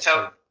would you guess?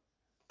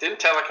 Didn't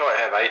Talakai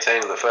have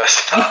 18 in the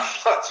first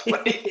half last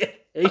week?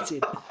 Yeah, he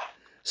did.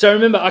 So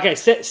remember, okay,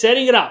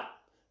 setting it up.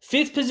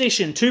 5th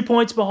position, 2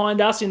 points behind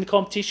us in the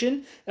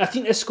competition. I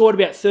think they scored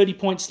about 30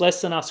 points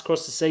less than us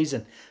across the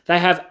season. They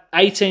have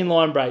 18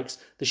 line breaks.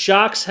 The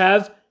Sharks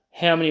have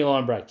how many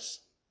line breaks?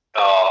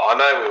 Oh, I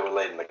know we were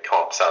leading the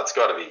comp, so it's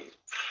got to be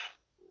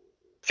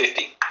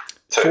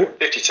 52.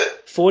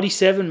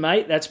 47,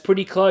 mate. That's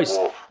pretty close.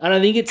 Oh. And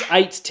I think it's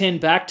 8-10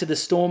 back to the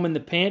Storm and the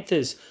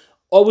Panthers.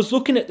 I was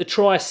looking at the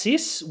try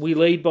assists. We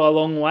lead by a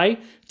long way.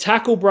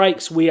 Tackle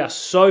breaks, we are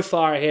so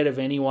far ahead of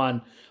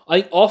anyone.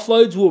 I think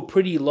offloads were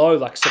pretty low,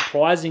 like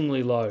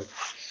surprisingly low.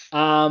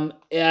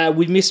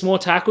 We've missed more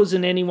tackles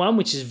than anyone,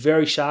 which is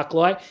very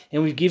Shark-like,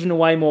 and we've given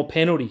away more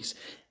penalties.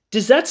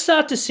 Does that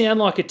start to sound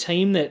like a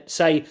team that,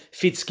 say,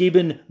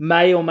 Fitzgibbon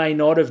may or may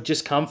not have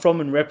just come from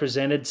and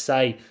represented,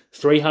 say,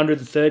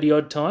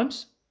 330-odd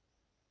times?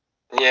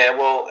 Yeah,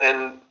 well,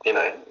 and, you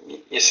know,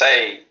 you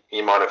say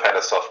you might have had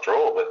a soft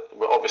draw, but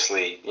we're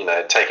obviously, you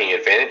know, taking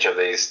advantage of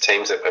these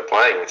teams that we're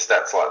playing with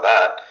stats like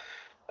that.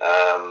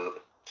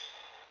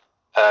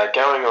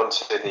 Going on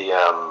to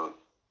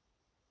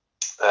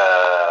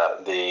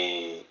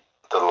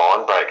the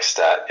line break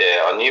stat,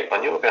 yeah, I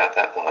knew about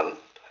that one.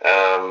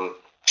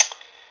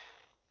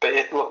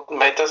 But look,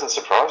 mate, it doesn't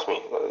surprise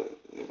me.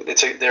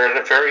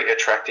 They're a very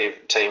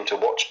attractive team to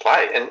watch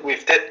play, and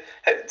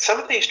some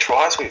of these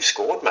tries we've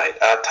scored, mate,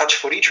 are touch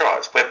footy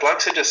tries where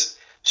blokes are just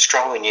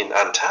strolling in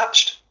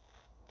untouched.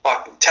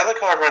 Like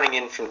Talakai running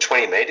in from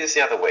 20 metres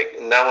the other week,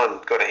 and no one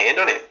got a hand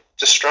on him.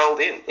 Just strolled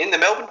in the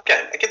Melbourne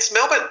game against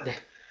Melbourne.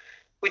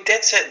 We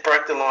dead set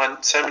broke the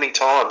line so many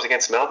times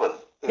against Melbourne.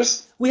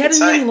 We had as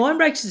many line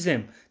breaks as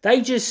them. They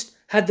just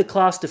had the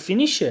class to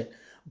finish it.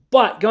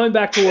 But going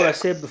back to what I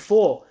said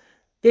before,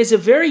 there's a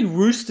very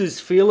Roosters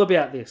feel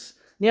about this.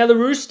 Now, the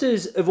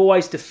Roosters have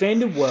always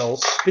defended well,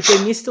 but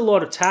they missed a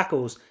lot of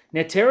tackles.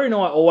 Now, Terry and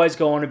I always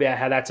go on about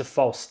how that's a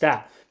false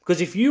stat.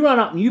 Because if you run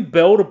up and you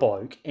belt a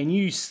bloke and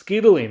you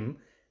skittle him,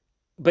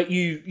 but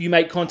you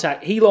make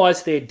contact, he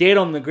lies there dead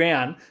on the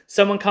ground,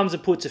 someone comes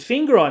and puts a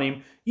finger on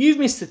him, you've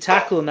missed the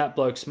tackle and that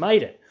bloke's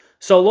made it.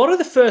 So a lot of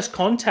the first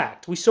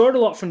contact, we saw it a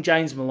lot from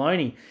James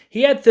Maloney.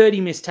 He had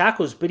 30 missed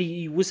tackles, but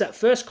he was that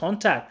first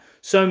contact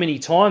so many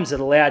times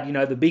that allowed, you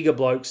know, the bigger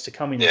blokes to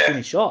come in and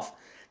finish off.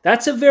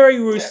 That's a very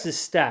Roosters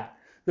stat.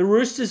 The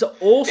Roosters are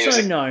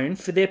also known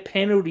for their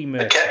penalty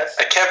merchants.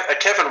 A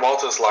Kevin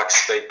Walters-like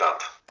speed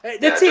bump.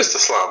 That's it. Just to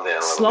slow him down a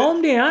little bit. Slow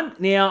him down.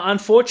 Now,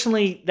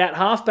 unfortunately, that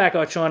halfback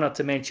I try not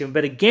to mention,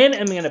 but again,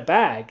 I'm going to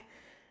bag.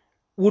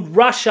 would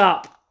rush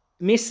up,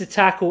 miss the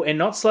tackle, and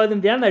not slow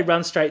them down. They'd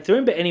run straight through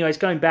him. But anyways,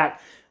 going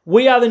back,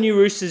 we are the new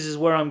Roosters is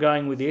where I'm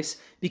going with this,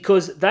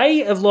 because they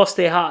have lost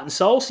their heart and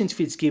soul since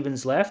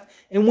Fitzgibbons left,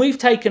 and we've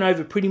taken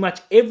over pretty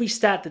much every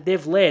stat that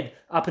they've led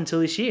up until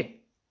this year.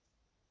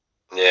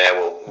 Yeah,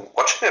 well,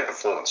 watching their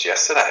performance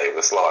yesterday, it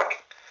was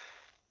like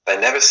they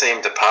never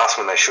seemed to pass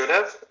when they should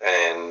have,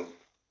 and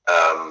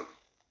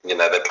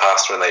they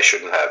passed when they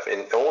shouldn't have.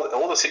 In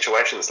all the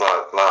situations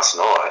like last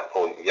night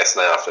or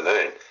yesterday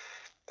afternoon,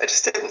 they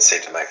just didn't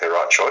seem to make the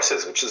right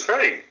choices, which is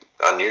very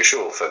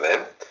unusual for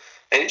them.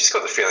 And you just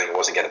got the feeling it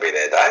wasn't going to be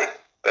their day.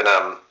 But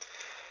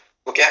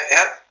look,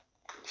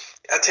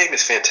 our team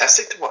is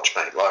fantastic to watch,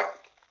 mate. Like,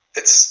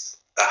 it's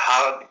a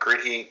hard,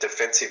 gritty,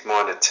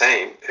 defensive-minded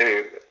team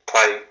who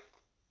play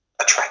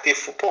attractive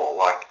football.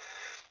 Like,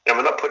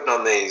 we're not putting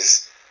on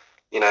these,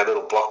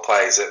 little block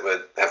plays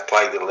that have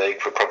plagued the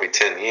league for probably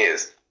 10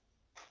 years.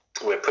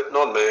 We're putting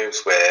on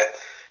moves where,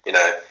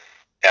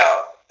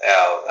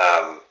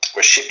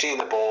 we're shifting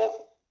the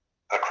ball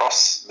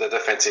across the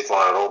defensive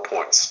line at all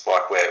points.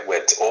 Like,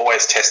 we're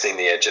always testing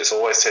the edges,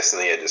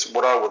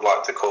 What I would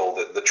like to call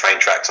the train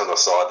tracks on the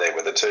side there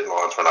where the two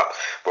lines run up.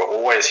 We're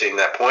always hitting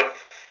that point,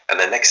 and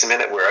the next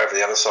minute we're over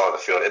the other side of the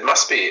field. It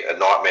must be a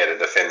nightmare to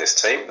defend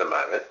this team at the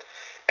moment.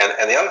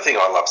 And the other thing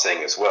I love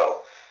seeing as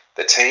well,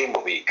 the team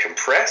will be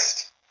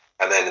compressed,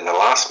 and then in the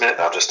last minute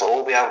they'll just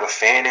all be able to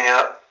fan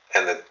out,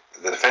 and the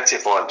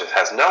defensive line just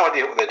has no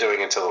idea what they're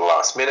doing until the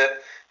last minute,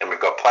 and we've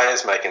got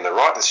players making the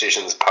right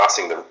decisions,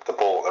 passing the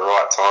ball at the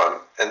right time.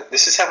 And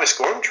this is how we're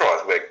scoring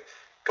tries, where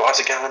guys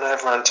are going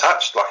over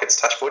untouched, like it's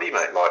touch footy,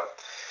 mate. Like,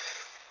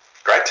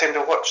 great team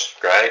to watch.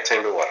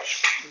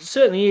 It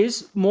certainly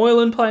is.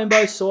 Moylan playing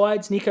both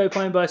sides, Nico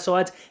playing both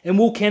sides, and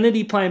Will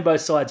Kennedy playing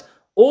both sides.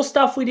 All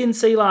stuff we didn't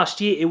see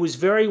last year. It was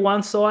very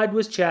one side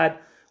was Chad,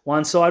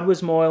 one side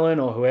was Moylan,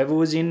 or whoever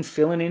was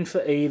filling in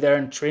for either,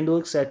 and Trindle,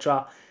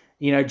 etc.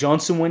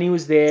 Johnson when he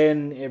was there,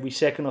 and every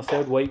second or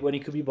third week when he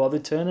could be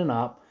bothered turning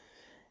up.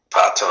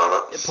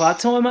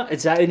 Part-timer,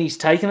 exactly, and he's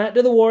taken that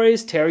to the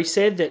Warriors. Terry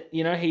said that,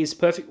 he's a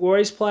perfect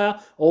Warriors player,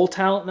 all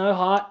talent, no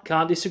heart,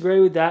 can't disagree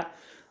with that.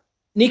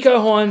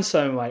 Nico Hines,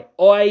 though, mate,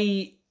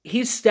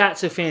 his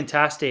stats are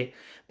fantastic,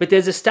 but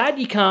there's a stat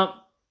you can't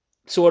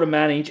sort of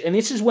manage, and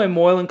this is where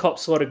Moylan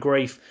cops a lot of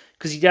grief,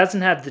 because he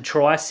doesn't have the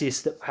try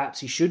assist that perhaps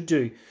he should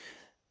do.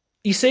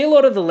 You see a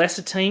lot of the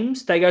lesser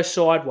teams, they go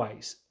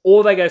sideways,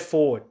 or they go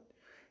forward.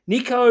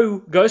 Nico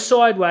goes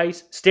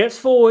sideways, steps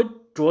forward,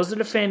 draws the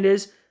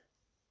defenders,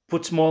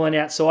 puts Moylan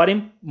outside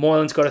him.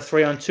 Moylan's got a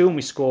 3-on-2, and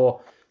we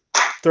score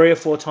 3 or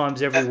 4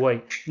 times every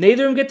week.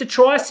 Neither of them get the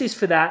try assist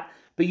for that,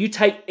 but you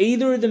take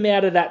either of them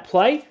out of that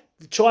play,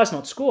 the try's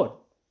not scored.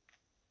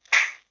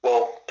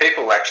 Well,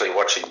 people actually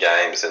watching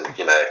games and,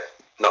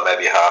 not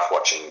maybe half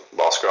watching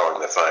while scrolling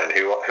the phone,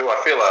 who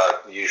I feel are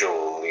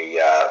usually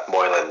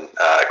Moylan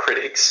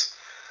critics,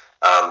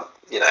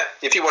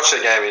 if you watch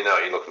the game, you know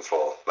what you're looking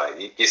for,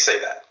 mate. You see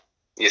that.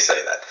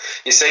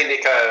 You see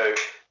Nico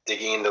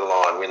digging into the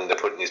line, willing to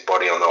put his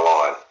body on the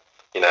line,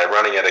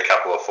 running at a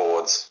couple of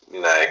forwards,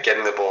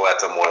 getting the ball out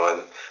to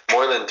Moylan.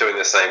 Moylan doing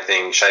the same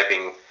thing,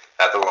 shaping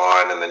at the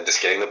line and then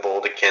just getting the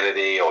ball to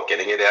Kennedy or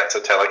getting it out to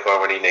Talakai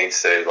when he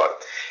needs to. Like,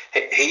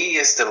 he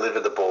has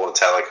delivered the ball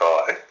to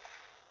Talakai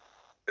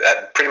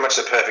at pretty much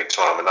the perfect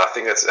time, and I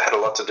think that's had a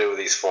lot to do with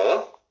his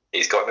form.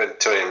 He's gotten it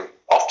to him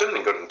often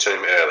and gotten it to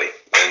him early.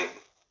 And,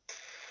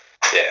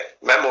 yeah,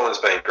 Matt Moylan's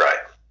been great.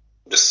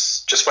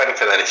 Just waiting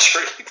for that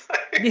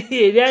injury.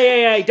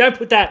 Yeah. Don't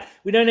put that.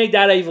 We don't need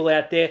that evil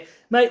out there.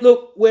 Mate,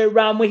 look, we're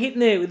hitting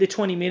there with the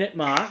 20-minute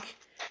mark.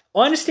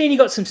 I understand you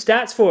got some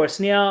stats for us.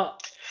 Now,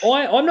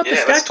 I'm not the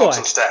stat let's guy. talk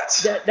some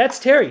stats. That's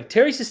Terry.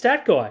 Terry's the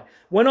stat guy.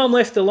 When I'm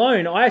left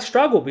alone, I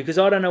struggle because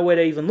I don't know where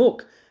to even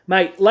look.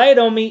 Mate, lay it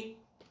on me.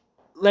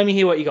 Let me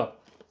hear what you got.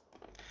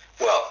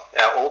 Well,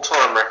 our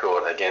all-time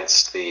record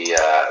against the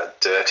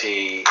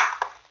dirty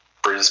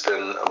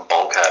Brisbane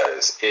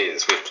Broncos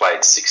is we've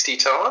played 60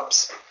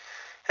 times.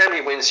 How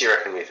many wins do you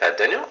reckon we've had,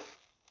 Daniel?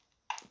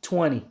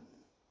 20.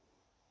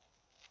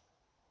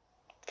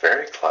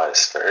 Very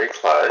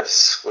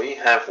close. We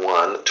have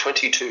won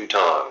 22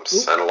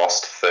 times and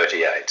lost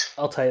 38.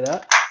 I'll tell you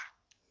that.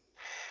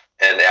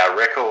 And our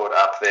record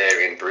up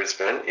there in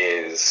Brisbane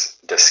is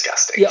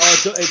disgusting. Yeah,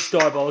 it's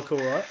diabolical,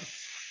 right?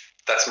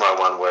 That's my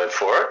one word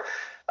for it.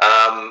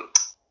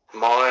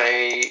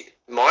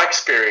 My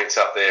experience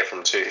up there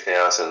from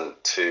 2000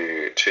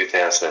 to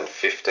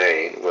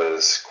 2015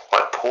 was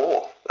quite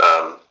poor.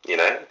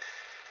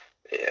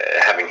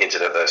 Having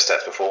hinted at those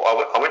stats before,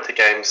 I went to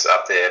games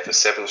up there for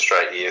 7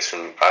 straight years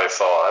from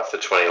 05 to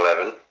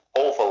 2011.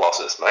 All for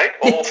losses, mate.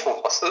 All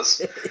for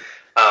losses.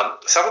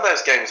 Some of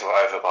those games were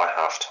over by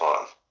half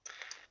time.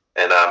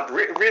 And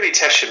really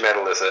test your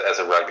mettle as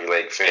a rugby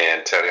league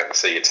fan, turning up to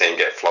see your team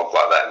get flogged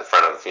like that in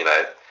front of,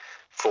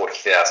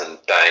 40,000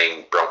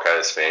 baying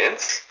Broncos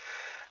fans.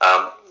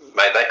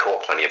 Mate, they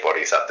caught plenty of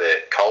bodies up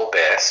there. Cole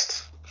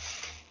Best,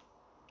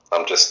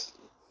 I'm just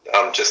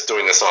I'm just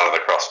doing the sign of the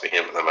cross for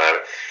him at the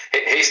moment.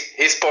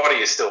 His body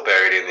is still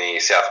buried in the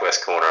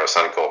southwest corner of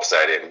Suncorp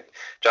Stadium.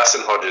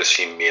 Justin Hodges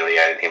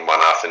humiliated him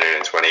one afternoon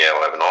in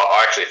 2011.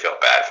 I actually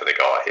felt bad for the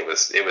guy. It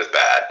was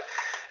bad.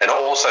 And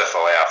also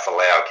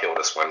Falau killed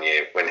us one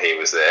year when he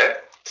was there.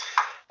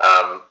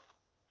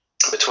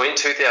 Between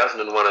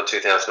 2001 and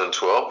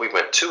 2012, we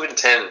went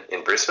 2-10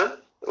 in Brisbane.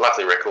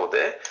 Lovely record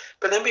there.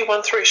 But then we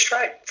won 3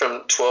 straight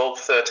from 12,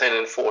 13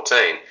 and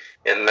 14.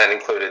 And that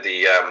included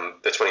the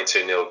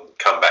 22-0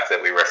 comeback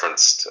that we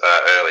referenced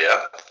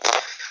earlier.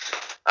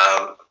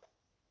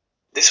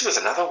 This was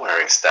another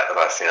worrying stat that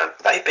I found.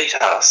 They beat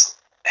us.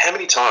 How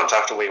many times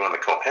after we won the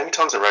comp? How many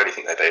times in a row do you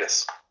think they beat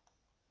us?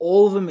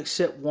 All of them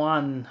except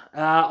one.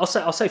 I'll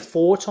say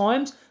 4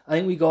 times. I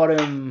think we got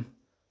them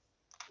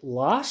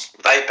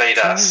last. They beat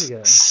us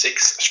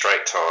 6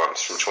 straight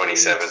times from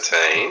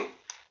 2017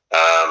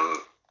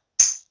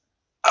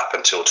 up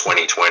until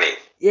 2020.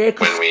 Yeah,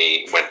 when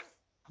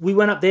we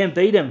went up there and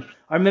beat them.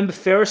 I remember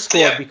Ferris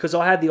scored because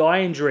I had the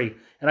eye injury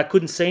and I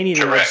couldn't see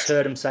anything. Correct. I just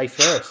heard him say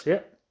Ferris. Yeah,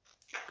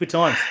 good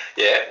times.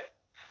 Yeah.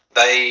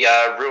 They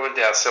ruined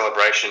our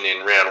celebration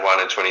in round 1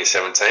 in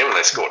 2017 when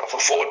they scored off a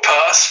forward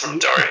pass from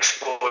Dorian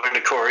Boyd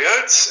to Corey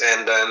Oates.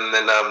 And then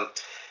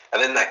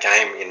that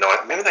game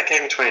remember that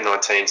game in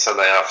 2019,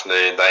 Sunday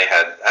afternoon, they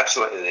had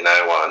absolutely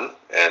no one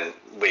and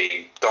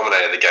we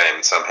dominated the game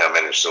and somehow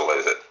managed to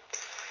lose it.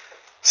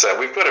 So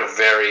we've got a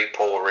very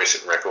poor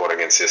recent record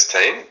against this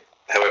team.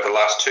 However, the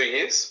last 2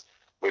 years,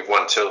 we've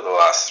won 2 of the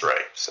last 3.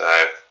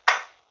 So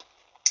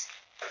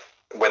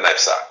when they've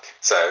sucked.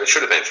 So it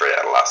should have been 3 out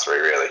of the last 3,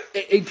 really.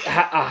 It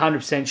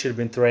 100% should have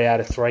been 3 out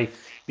of 3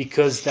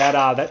 because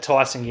that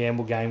Tyson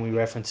Gamble game we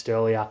referenced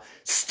earlier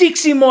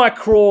sticks in my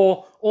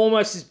craw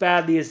almost as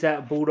badly as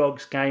that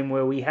Bulldogs game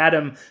where we had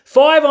them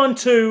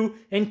 5-on-2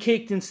 and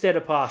kicked instead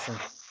of passing.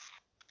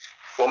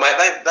 Well, mate,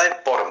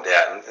 they've bottomed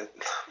out and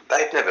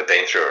they've never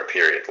been through a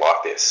period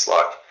like this.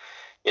 Like,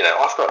 you know,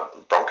 I've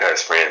got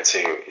Broncos fans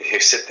who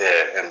sit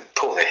there and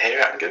pull their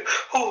hair out and go,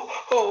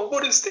 oh,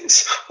 what is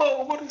this?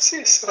 Oh, what is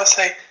this? And I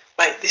say,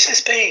 mate, this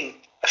is being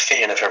a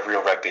fan of a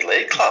real rugby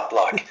league club.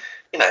 Like,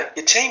 you know,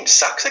 your team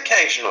sucks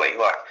occasionally.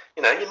 Like,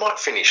 you know, you might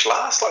finish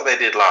last like they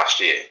did last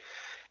year.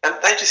 And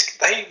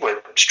they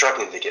were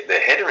struggling to get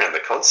their head around the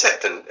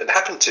concept. And it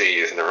happened 2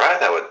 years in a row.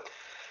 They were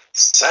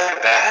so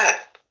bad.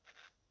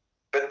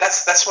 But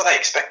that's what they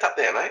expect up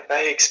there, mate.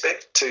 They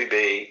expect to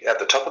be at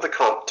the top of the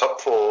comp,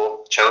 top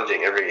 4,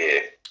 challenging every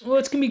year. Well,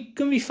 it's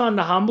gonna be fun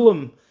to humble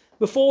them.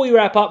 Before we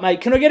wrap up,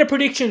 mate, can I get a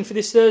prediction for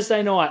this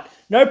Thursday night?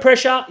 No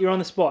pressure, you're on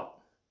the spot.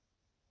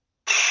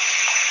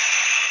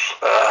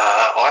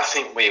 I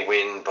think we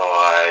win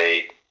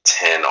by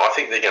 10. I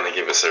think they're going to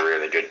give us a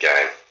really good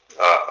game.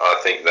 I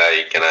think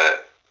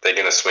they're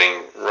gonna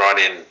swing right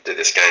into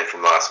this game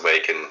from last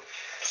week and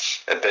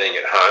being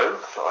at home.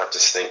 I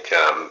just think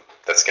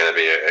that's going to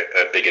be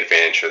a big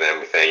advantage for them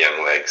with their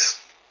young legs.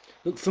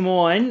 Look, for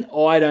mine,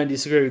 I don't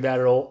disagree with that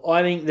at all.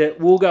 I think that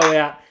we'll go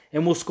out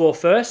and we'll score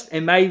first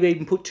and maybe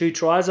even put 2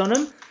 tries on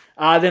them.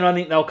 Then I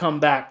think they'll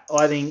come back.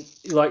 I think,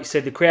 like you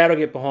said, the crowd will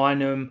get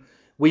behind them.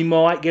 We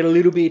might get a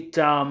little bit,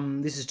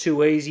 this is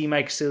too easy,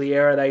 make a silly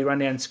error, they run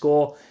down and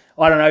score.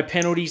 I don't know,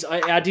 penalties.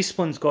 Our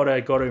discipline's got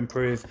to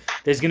improve.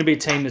 There's going to be a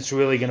team that's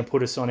really going to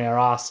put us on our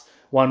ass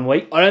one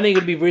week. I don't think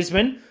it'll be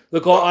Brisbane.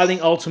 Look, I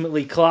think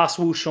ultimately class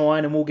will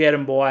shine and we'll get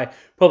them by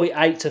probably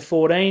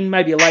 8-14,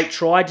 maybe a late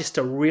try just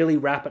to really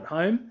wrap it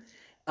home.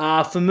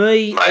 For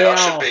me, mate, I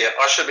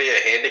should be a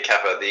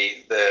handicapper.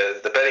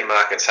 The betting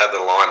markets have the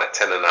line at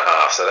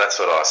 10.5, so that's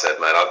what I said,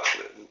 mate.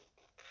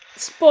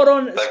 Spot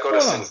on.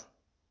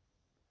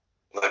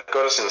 They've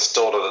got us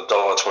installed at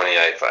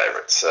 $1.28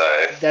 favourites.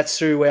 So that's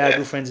through our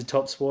good friends at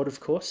Top Sport,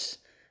 of course.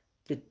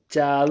 But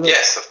look,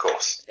 yes, of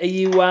course. Are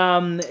you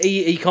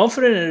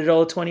confident at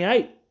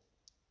 $1.28?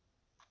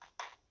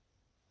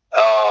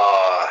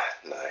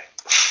 No.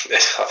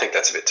 I think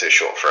that's a bit too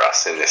short for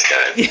us in this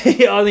game.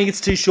 Yeah, I think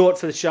it's too short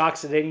for the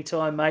Sharks at any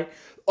time, mate.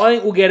 I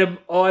think we'll get them.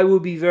 I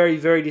would be very,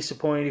 very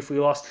disappointed if we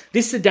lost.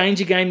 This is a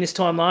danger game this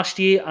time last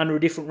year under a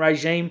different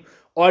regime.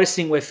 I just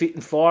think we're fit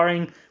and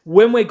firing.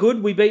 When we're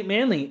good, we beat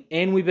Manly.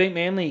 And we beat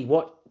Manly,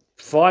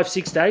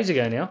 5-6 days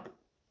ago now?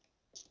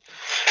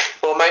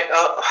 Well, mate,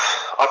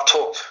 I've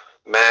talked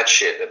mad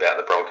shit about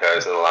the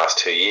Broncos in the last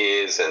 2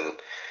 years and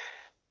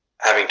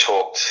having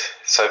talked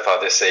so far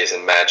this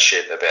season mad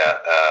shit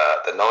about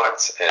the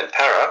Knights and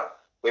Para,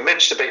 we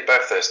managed to beat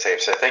both those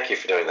teams. So thank you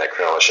for doing that,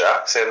 Cronulla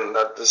Sharks, and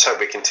I just hope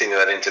we continue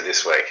that into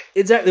this week.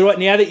 Exactly right.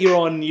 Now that you're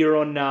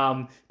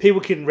on.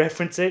 People can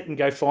reference it and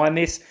go find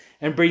this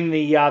and bring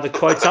the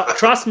quotes up.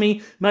 Trust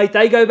me, mate,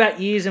 they go back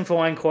years and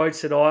find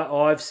quotes that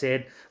I've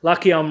said.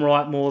 Lucky I'm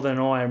right more than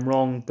I am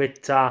wrong.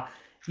 But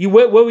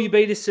where will you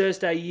be this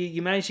Thursday?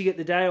 You managed to get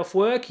the day off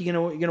work? You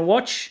gonna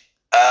watch?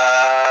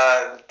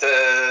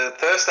 The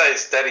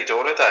Thursday's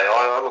Daddy-Daughter Day.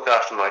 I look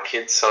after my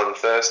kids on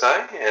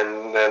Thursday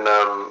and then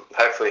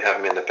hopefully have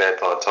them in the bed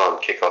by the time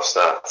kickoff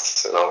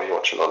starts and I'll be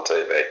watching on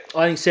TV.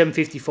 I think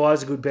 7:55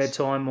 is a good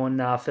bedtime on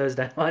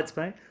Thursday nights,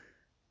 mate.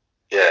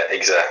 Yeah,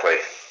 exactly.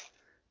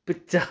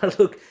 But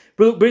look,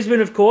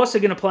 Brisbane, of course, are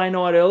going to play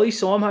night early,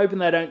 so I'm hoping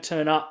they don't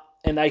turn up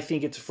and they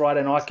think it's a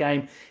Friday night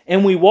game.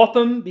 And we whop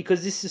them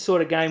because this is the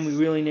sort of game we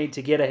really need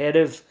to get ahead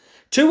of.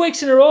 2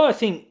 weeks in a row, I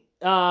think.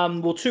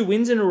 2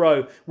 wins in a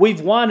row.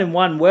 We've won and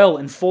won well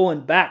and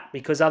fallen back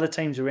because other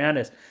teams around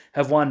us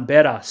have won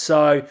better.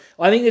 So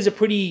I think there's a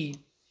pretty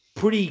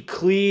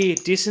clear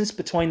distance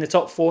between the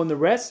top 4 and the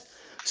rest.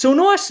 So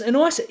a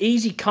nice,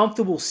 easy,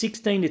 comfortable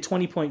 16 to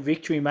 20 point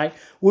victory, mate,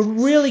 would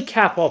really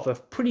cap off a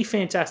pretty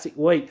fantastic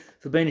week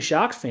for being a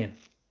Sharks fan.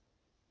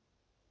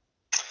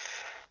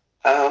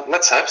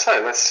 Let's hope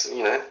so. Let's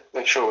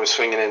make sure we're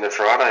swinging into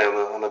Friday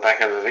on the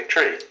back of a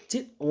victory. That's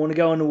it. I want to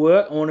go into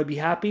work. I want to be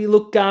happy.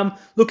 Look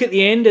at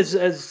the end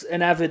as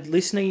an avid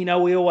listener.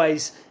 We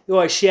always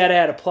shout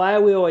out a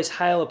player. We always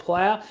hail a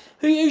player.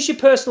 Who's your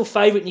personal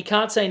favourite? And you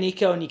can't say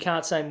Nico and you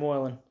can't say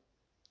Moylan.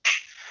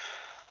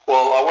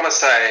 Well, I want to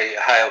say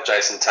hail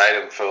Jason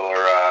Tatum for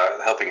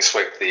helping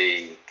sweep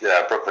the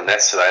Brooklyn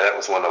Nets today. That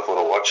was wonderful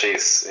to watch.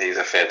 He's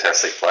a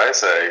fantastic player.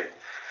 So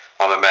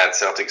I'm a mad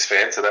Celtics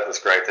fan. So that was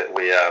great that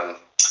we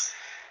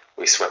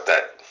swept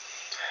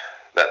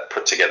that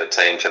put together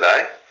team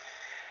today.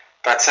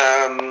 But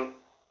who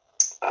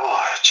can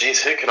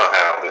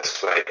I hail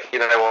this week? You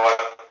know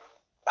what?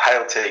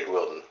 Hail Teague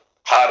Wilton.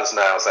 Hard as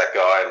nails, that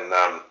guy, and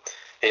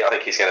I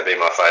think he's going to be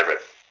my favourite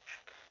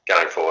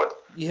going forward.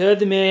 You heard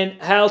the man,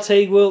 Hail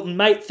Teague Wilton.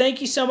 Mate,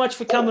 thank you so much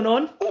for coming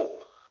on.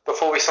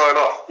 Before we sign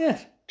off, yeah,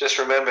 just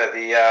remember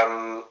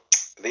the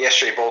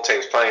SG Ball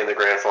team's playing in the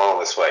grand final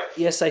this week.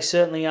 Yes, they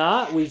certainly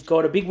are. We've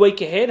got a big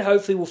week ahead.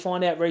 Hopefully we'll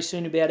find out very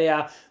soon about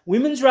our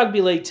women's rugby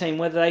league team,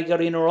 whether they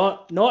got in or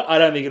not. I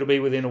don't think it'll be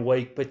within a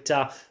week, but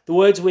the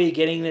words we're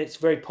getting, it's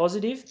very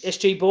positive.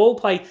 SG Ball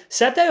play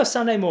Saturday or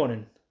Sunday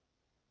morning?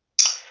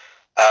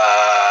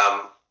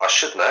 I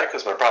should know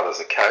because my brother's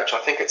a coach. I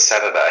think it's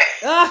Saturday.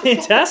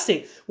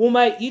 Fantastic. Well,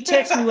 mate, you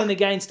text me when the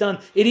game's done.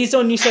 It is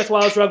on New South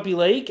Wales Rugby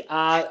League.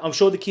 I'm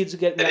sure the kids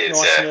will get that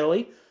nice and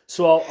early.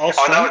 So I'll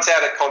I know it's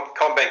out at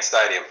Combank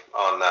Stadium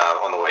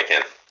on the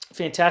weekend.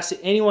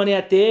 Fantastic. Anyone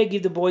out there,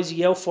 give the boys a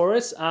yell for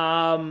us.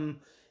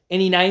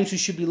 Any names we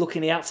should be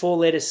looking out for,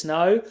 let us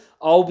know.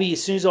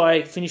 As soon as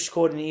I finish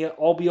recording here,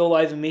 I'll be all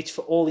over Mitch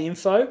for all the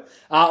info.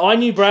 I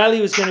knew Brayley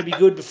was going to be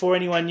good before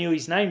anyone knew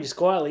his name, just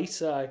quietly,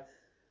 so...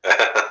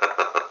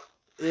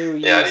 There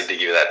he is. I need to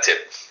give you that tip.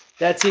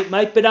 That's it,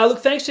 mate. But look,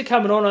 thanks for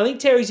coming on. I think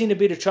Terry's in a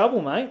bit of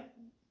trouble, mate.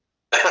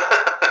 No,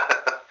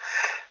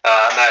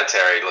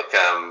 Terry. Look,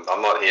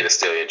 I'm not here to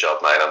steal your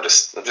job, mate. I'm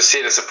just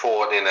here to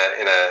support in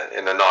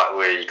a night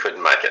where you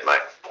couldn't make it,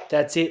 mate.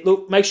 That's it.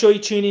 Look, make sure you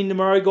tune in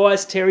tomorrow,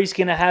 guys. Terry's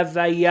going to have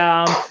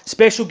a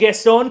special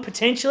guest on,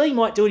 potentially. He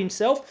might do it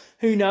himself.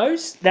 Who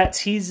knows? That's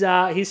his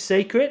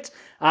secret.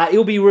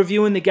 He'll be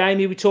reviewing the game.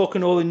 He'll be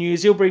talking all the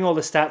news. He'll bring all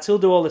the stats. He'll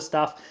do all the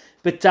stuff.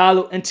 But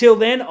look, until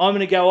then, I'm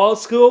going to go old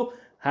school.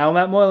 Hail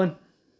Matt Moylan.